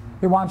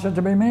 He wants it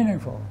to be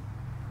meaningful.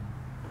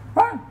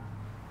 Right?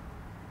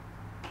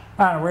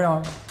 And we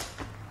don't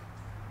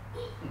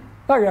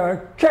look at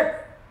a kick.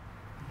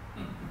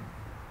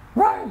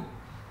 Right?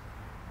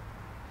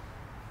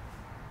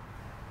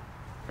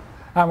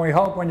 And we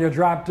hope when you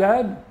drop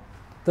dead,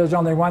 there's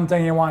only one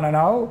thing you want to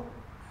know.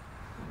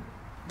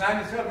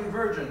 97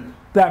 virgins.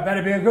 That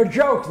better be a good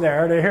joke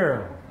there to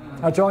hear.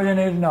 That's all you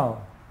need to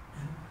know.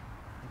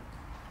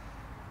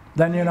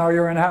 Then you know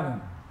you're in heaven.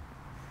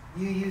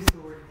 You use the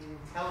word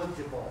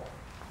intelligible.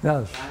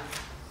 Yes.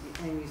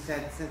 Right? And you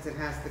said since it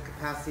has the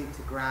capacity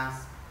to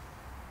grasp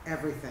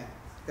everything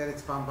that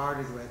it's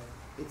bombarded with,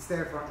 it's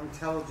therefore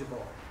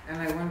intelligible.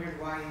 And I wondered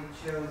why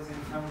you chose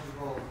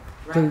intelligible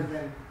rather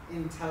than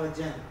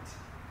intelligent.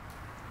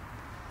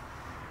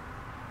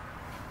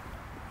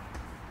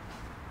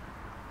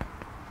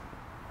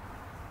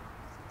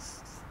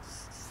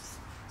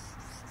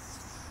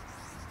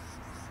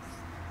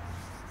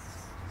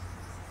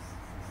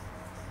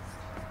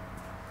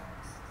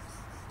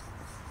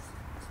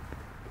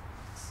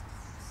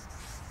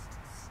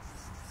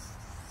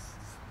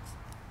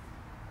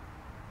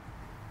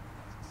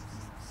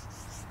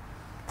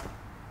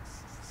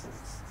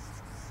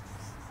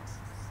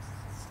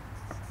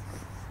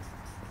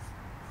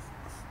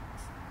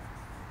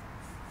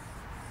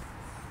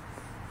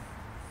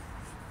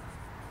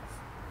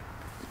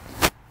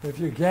 If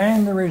you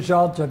gain the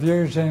result of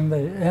using the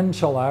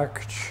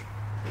intellect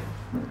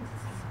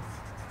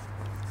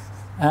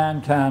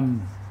and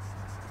can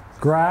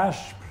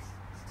grasp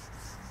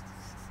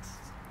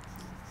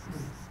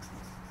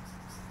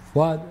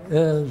what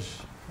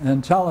is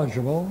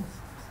intelligible,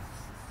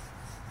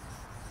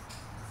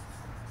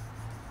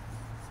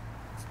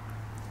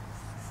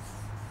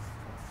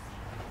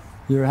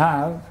 you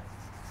have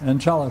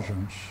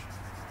intelligence.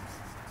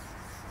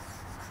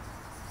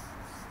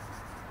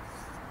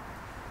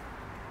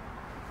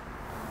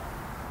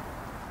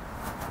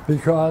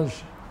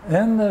 Because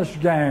in this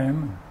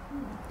game,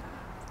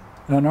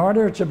 in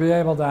order to be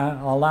able to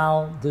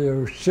allow the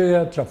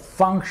ousia to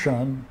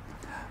function,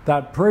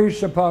 that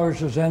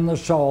presupposes in the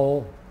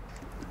soul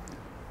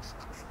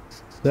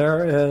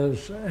there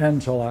is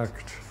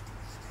intellect.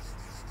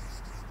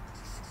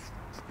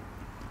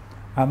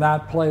 And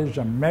that plays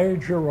a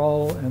major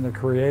role in the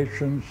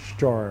creation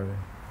story.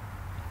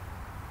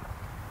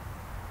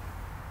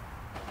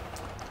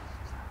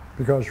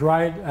 Because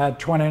right at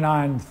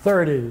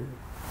 29:30,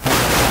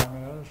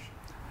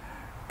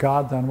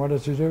 God then, what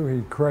does he do?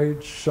 He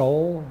creates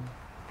soul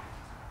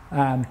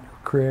and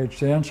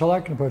creates the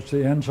intellect and puts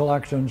the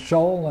intellect in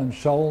soul and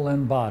soul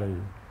in body.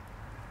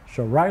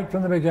 So right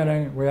from the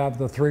beginning, we have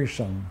the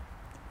threesome.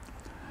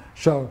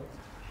 So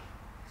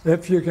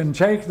if you can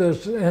take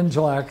this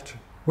intellect,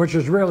 which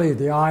is really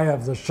the eye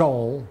of the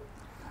soul,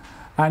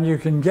 and you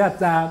can get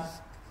that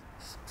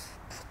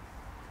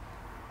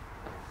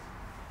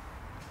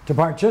to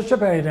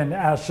participate in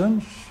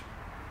essence,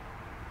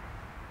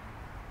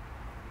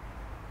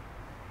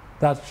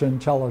 that's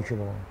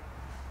intelligible.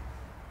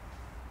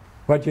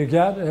 What you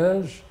get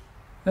is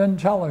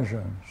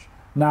intelligence.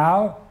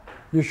 Now,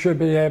 you should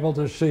be able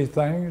to see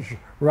things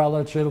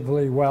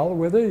relatively well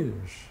with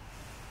ease.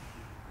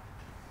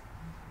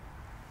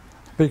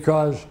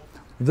 Because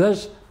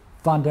this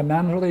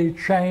fundamentally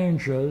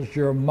changes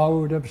your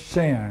mode of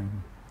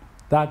seeing.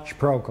 That's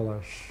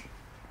Proclus.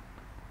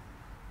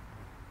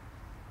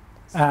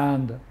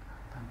 And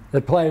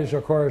it plays,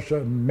 of course,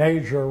 a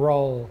major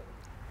role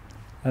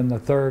in the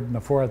third and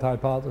the fourth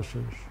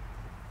hypotheses,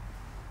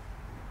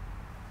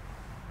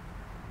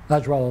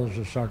 as well as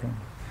the second.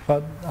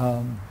 But,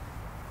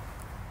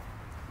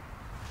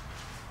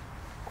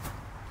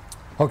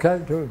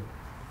 okay, good.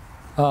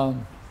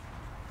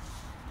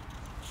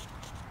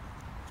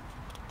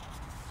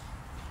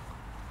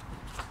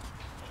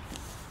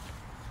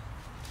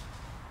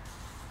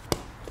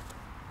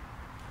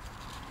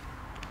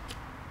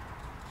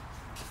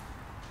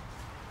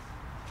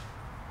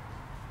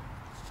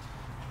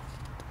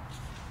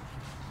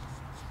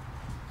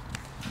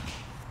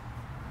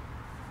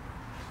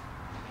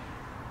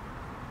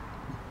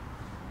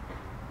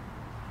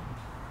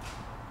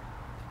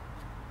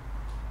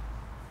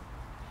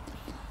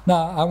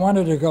 Now, I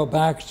wanted to go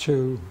back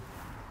to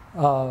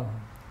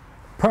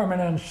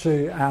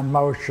permanency and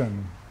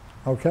motion,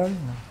 okay?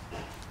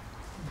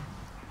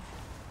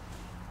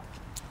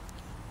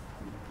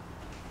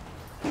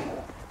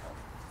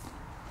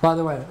 By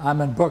the way, I'm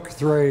in book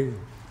 3,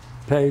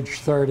 page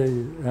 30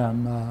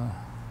 in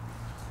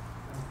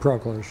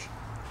Proclus.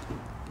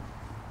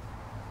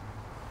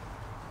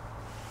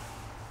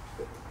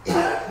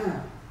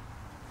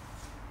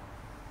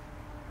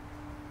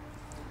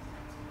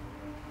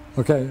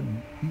 Okay,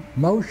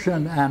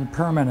 motion and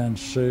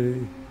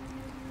permanency,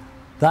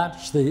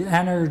 that's the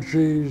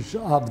energies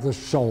of the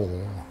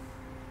soul.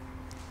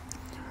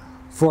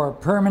 For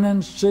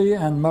permanency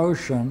and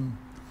motion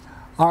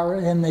are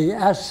in the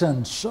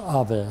essence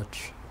of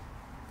it.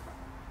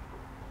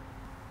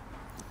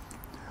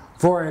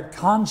 For it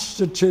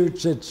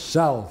constitutes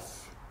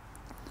itself,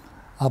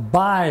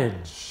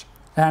 abides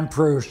and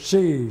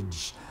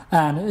proceeds,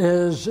 and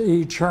is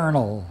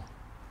eternal.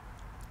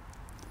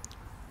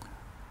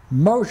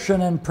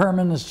 Motion and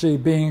permanency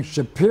being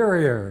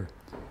superior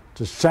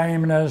to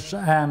sameness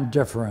and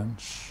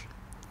difference.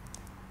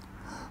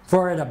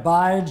 For it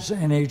abides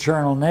in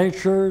eternal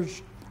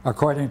natures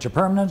according to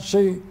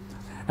permanency,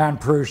 and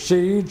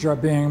proceeds or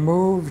being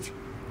moved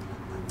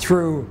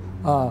through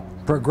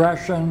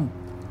progression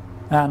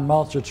and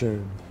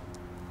multitude.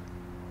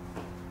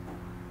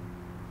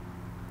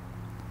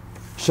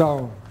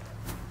 So,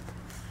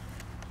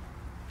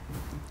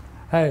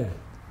 hey,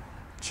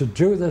 to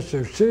do this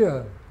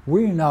ousia,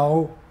 we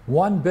know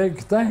one big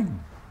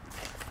thing,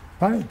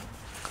 right?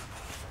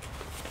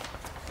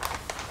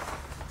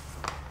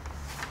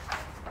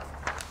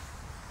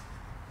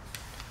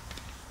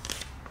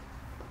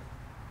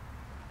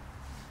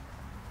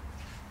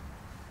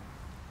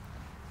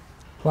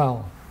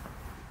 Well,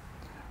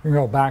 we can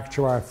go back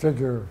to our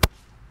figure.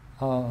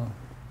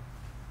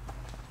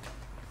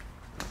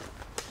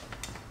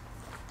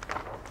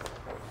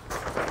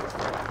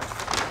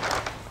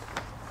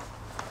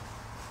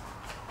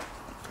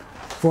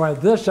 For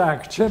this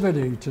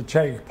activity to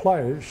take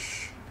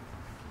place,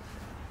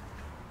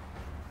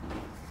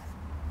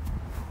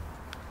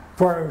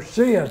 for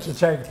ousia to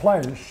take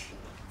place,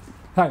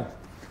 hey,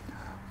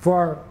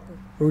 for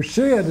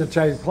ousia to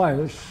take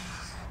place,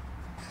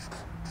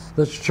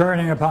 that's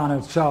turning upon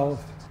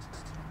itself,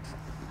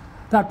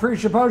 that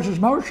presupposes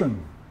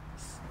motion.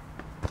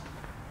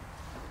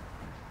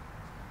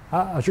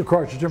 Of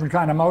course, a different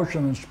kind of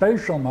motion than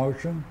spatial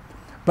motion,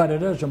 but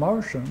it is a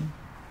motion.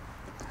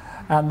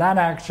 And that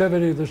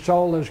activity the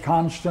soul is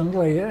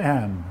constantly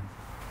in.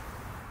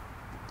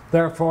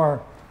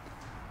 Therefore,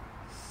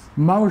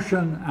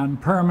 motion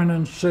and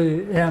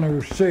permanency in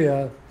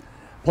ousia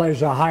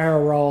plays a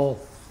higher role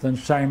than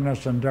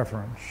sameness and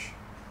difference.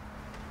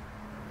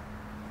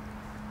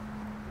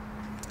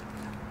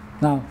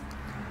 Now,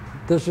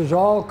 this is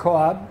all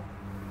caught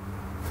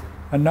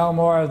in no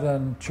more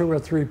than 2 or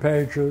 3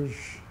 pages.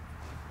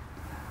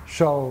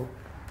 So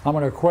I'm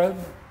going to quit.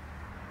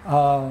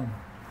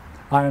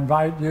 I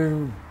invite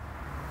you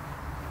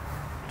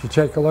to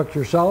take a look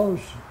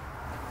yourselves,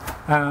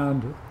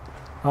 and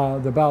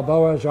the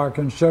Balboas are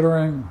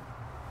considering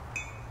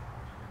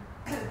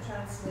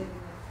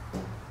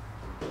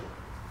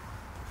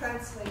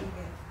translating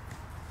it.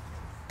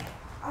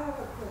 I have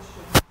a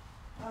question.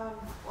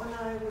 When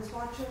I was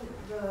watching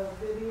the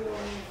video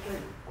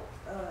that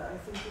I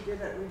think you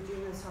did at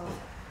Regina's house,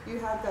 you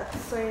had that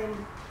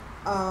same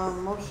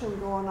motion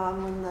going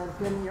on when the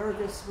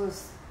Demiurgus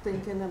was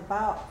thinking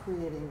about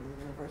creating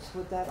the universe.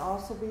 Would that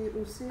also be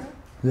ousia?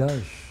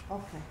 yes,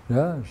 Okay.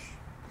 yes.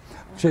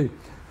 See,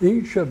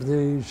 each of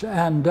these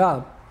end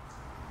up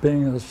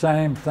being the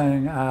same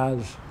thing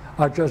as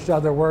are just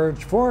other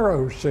words for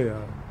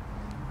ousia.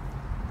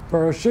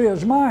 For ousia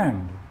is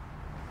mind.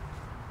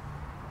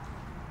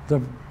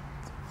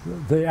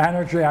 The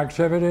energy,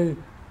 activity,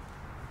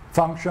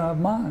 function of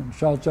mind.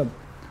 So it's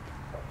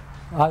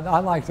I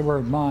like the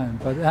word mind,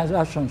 but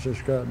essence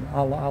is good.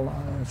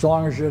 As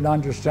long as you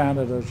understand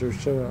it as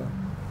ousia.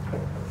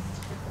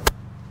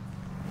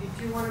 Did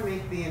you want to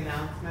make the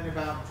announcement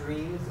about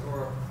dreams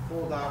or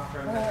hold off for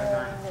another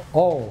night?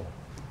 Oh,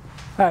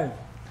 hey,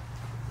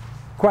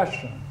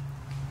 question.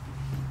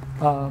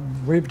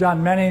 We've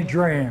done many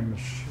dreams.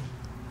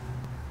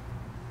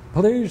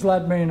 Please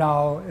let me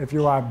know if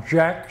you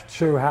object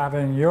to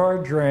having your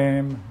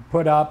dream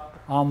put up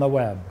on the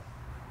web,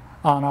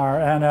 on our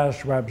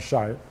NS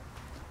website.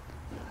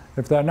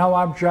 If there are no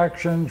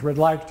objections, we'd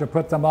like to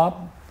put them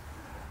up.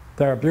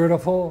 They're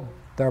beautiful,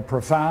 they're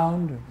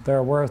profound,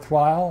 they're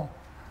worthwhile,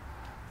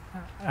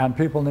 and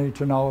people need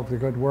to know of the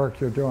good work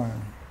you're doing.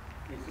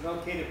 Is it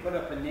okay to put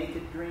up a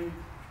naked dream?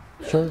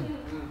 Sure.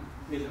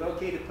 Is it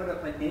okay to put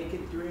up a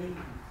naked dream?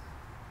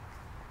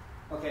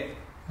 Okay,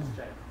 let's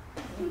check.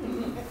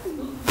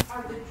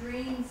 Are the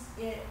dreams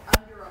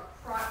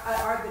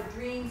are the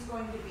dreams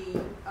going to be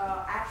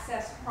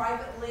accessed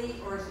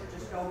privately, or is it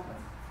just open?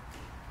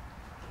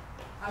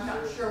 I'm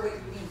not sure what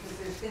you mean, because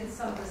there's been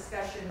some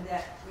discussion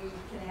that we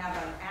can have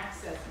an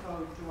access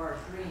code to our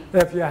dreams.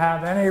 If you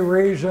have any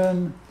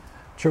reason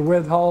to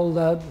withhold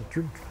it,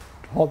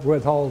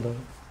 withhold it.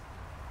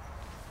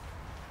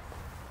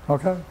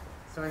 Okay?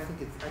 So I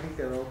think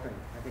they're open.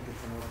 I think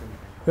it's an open thing.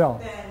 Yeah.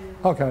 Then,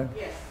 Okay.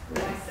 yes,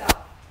 myself.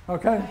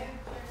 Okay.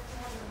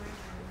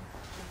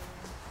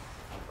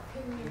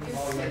 Can you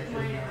just sit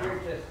mine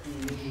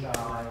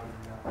out?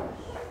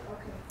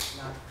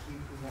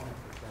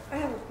 I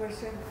have a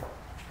question.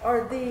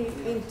 Are the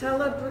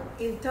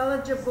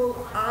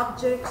intelligible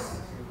objects,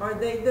 are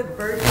they the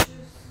virtues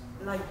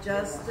like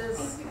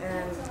justice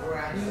and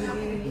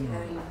beauty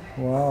and...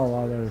 Well,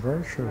 are there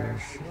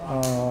virtues?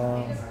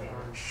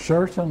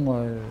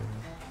 Certainly.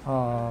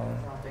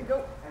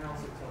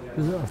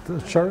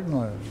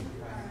 Certainly.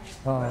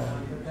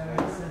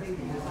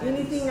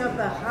 Anything of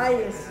the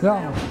highest.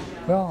 Yeah,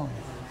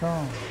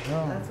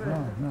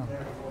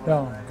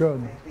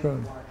 good.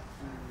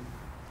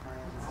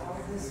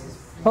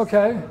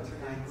 Okay.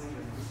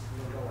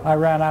 I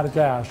ran out of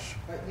gas.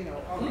 But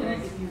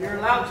You're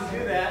allowed to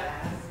do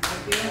that.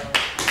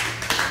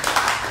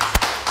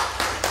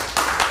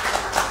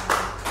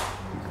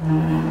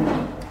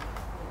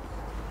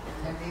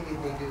 maybe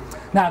they do.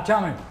 Now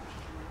tell me,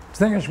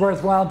 think it's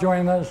worthwhile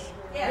doing this?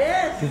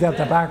 Yes. You get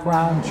the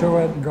background to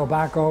it and go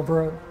back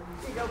over it?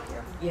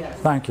 Yes.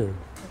 Thank you.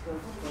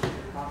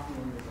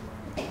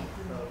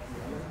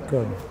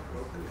 Good.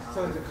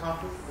 So is it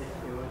copy?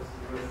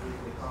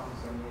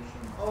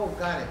 Oh,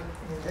 got it.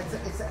 That's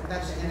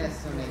an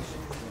NS donation.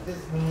 Does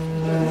it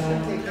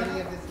take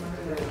any of this money?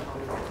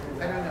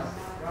 I don't know.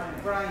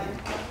 Brian,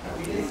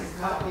 this is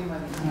copy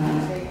money.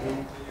 You take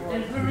it.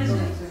 And where is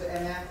it?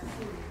 And that's,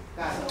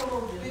 got it.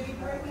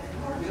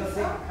 You'll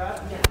take a cut?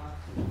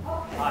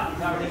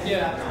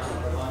 Yeah.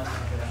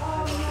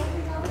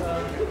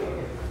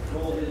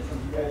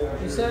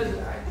 You said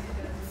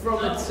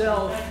from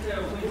itself.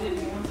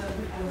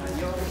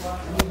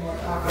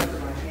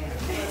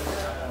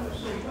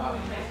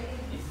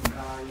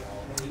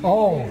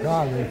 Oh,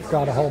 God, we've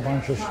got a whole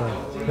bunch of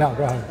stuff. Yeah,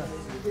 go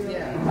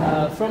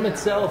ahead. From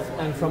itself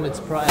and from its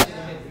prior.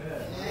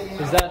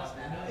 Is that?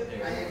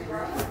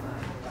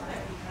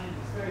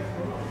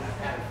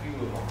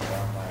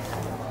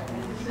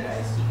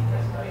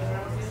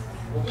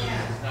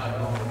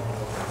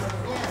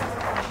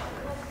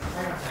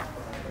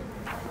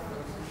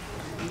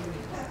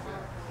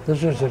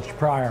 This is its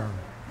prior.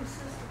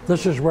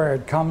 This is where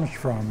it comes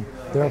from.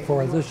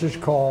 Therefore, this is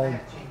called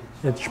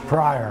its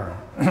prior.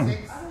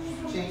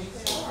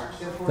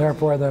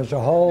 Therefore, there's a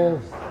whole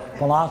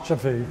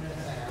philosophy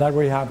that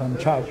we haven't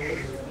touched.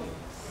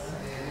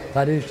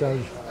 That he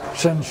says,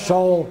 since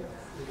soul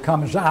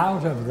comes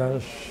out of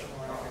this,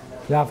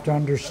 you have to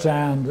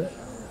understand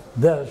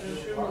this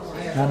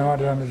in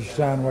order to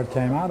understand what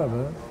came out of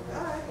it.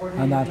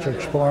 And that's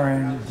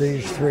exploring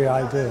these three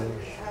ideas.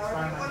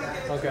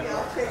 Okay.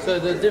 So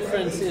the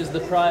difference is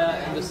the prior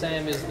and the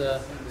same is the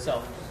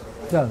self.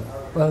 Yeah,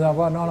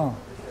 well, no.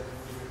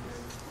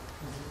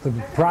 The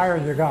prior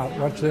you got,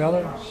 what's the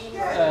other?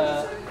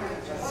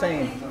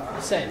 Same.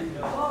 Same.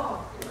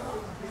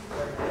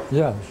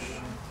 Yes.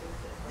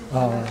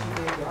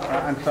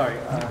 I'm sorry.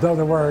 Though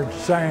the word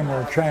same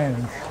will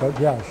change, but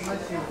yes.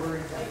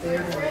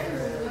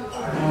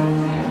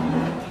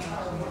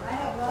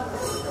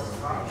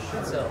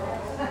 So.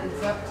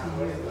 It's up to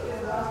you.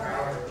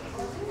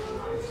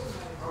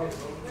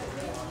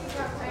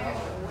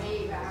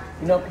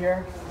 You know,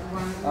 Pierre,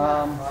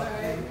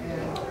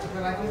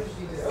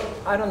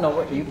 I don't know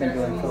what you've been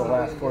doing for the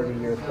last 40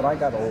 years, but I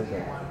got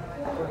older.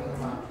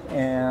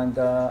 And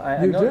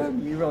I know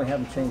you really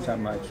haven't changed that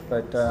much,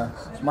 but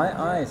my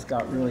eyes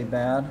got really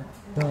bad.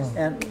 Yeah.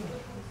 And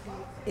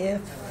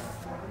if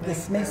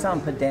this may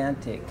sound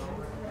pedantic,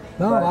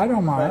 No, I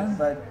don't mind.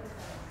 But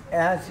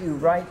as you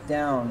write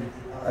down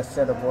a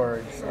set of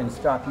words and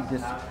stop, you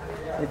just,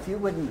 if you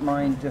wouldn't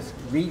mind just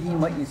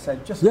reading what you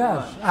said, just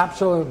Yes, once.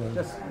 absolutely.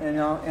 Just, you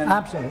know, and,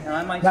 Absolutely. and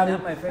I might Now,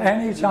 snap my fingers.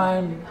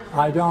 anytime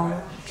I don't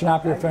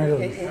snap your fingers.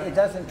 It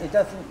doesn't.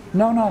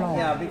 No.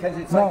 Yeah, because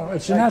it's No, like,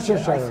 it's like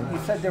necessary. You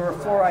said there were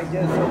 4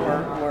 ideas that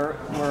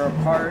were a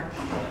part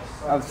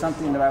of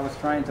something that I was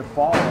trying to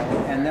follow,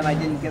 and then I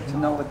didn't get to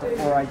know what the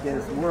 4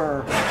 ideas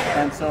were,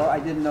 and so I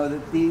didn't know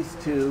that these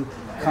 2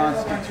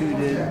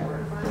 constituted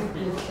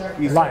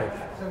Life.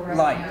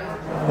 Light.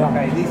 Yeah.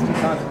 Okay, these 2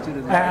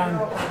 constituted light.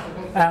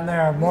 And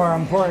they're more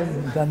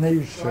important than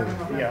these 2.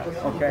 Yeah.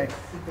 Okay.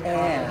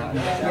 And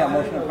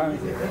emotional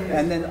primacy.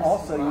 And then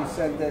also you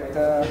said that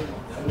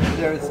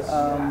there's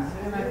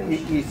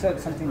you said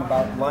something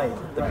about light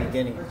at the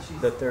beginning.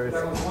 That there's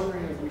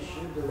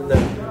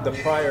the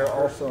prior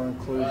also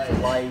includes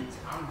light.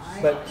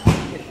 But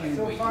if you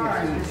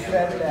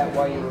said that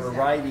while you were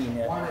writing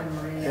it,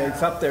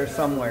 it's up there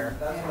somewhere.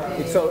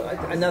 So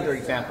another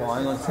example.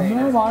 I'm going to say.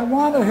 No, I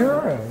want to hear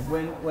it.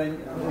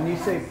 When you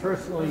say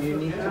personally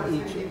unique to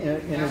each,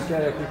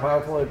 energetically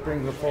powerful, it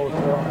brings a full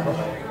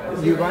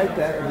circle. You write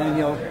that, and then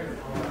you'll.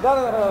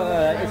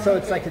 So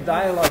it's like a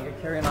dialogue you're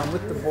carrying on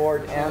with the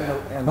board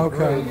and the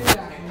Okay. group.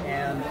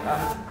 And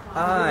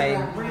I,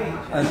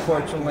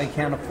 unfortunately,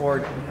 can't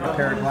afford a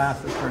pair of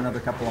glasses for another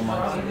couple of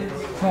months.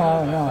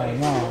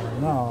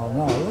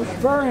 No. It's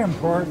very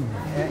important.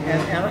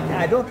 And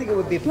I don't think it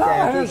would be No,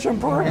 pedantic. it's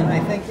important. And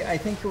I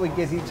think it would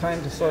give you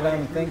time to slow down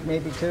and think,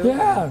 maybe too.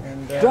 Yeah,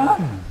 And,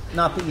 done.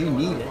 Not that you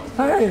need it.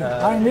 Hey,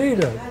 I need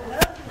it.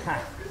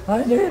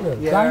 I need it.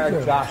 You're Thank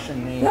you. Josh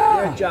and me.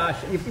 Yeah. You're Josh.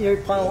 You're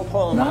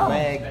pulling my No,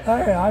 leg.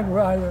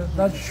 hey,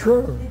 that's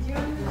true.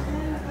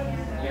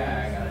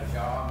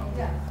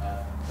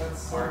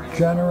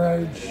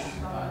 Generates.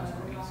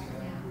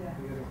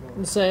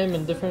 The same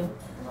and different.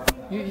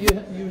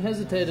 You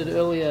hesitated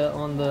earlier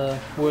on the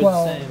word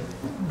Well, same.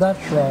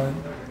 that's right.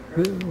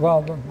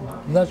 Well,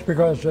 that's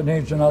because it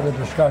needs another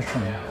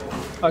discussion.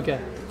 Okay.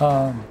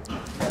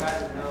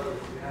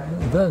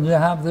 Then you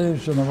have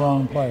these in the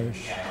wrong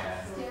place.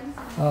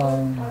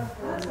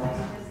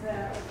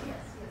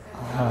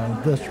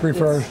 This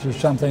refers to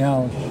something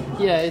else.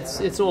 Yeah,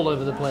 it's all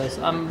over the place.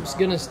 I'm just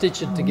gonna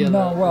stitch it together.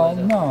 No, well,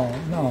 later. no.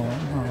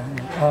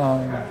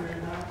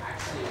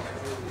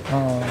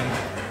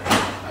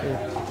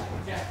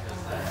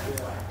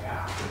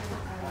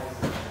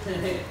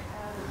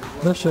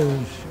 This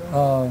is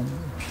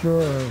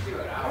pure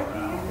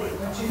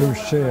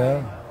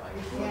Lucia,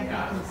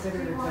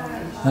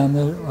 and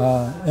the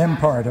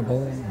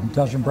impartible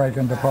doesn't break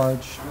into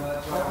parts,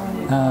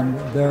 and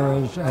there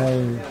is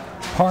a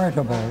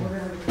partible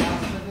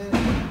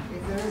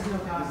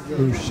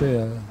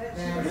Lucia,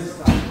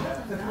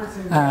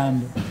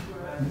 and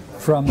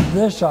from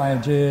this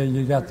idea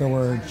you get the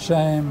word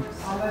same,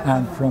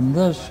 and from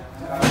this,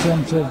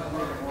 since it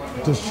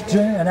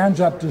it ends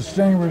up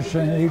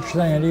distinguishing each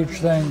thing, and each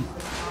thing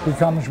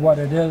becomes what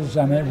it is,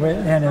 and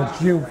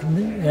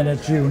in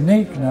its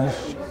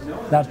uniqueness,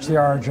 that's the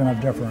origin of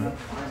different.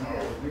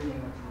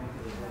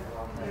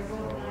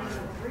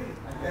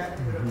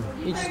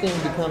 Each thing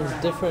becomes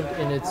different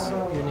in its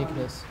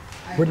uniqueness.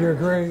 Would you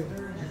agree?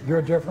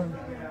 You're different?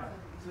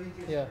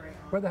 Yeah.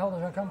 Where the hell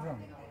does that come from?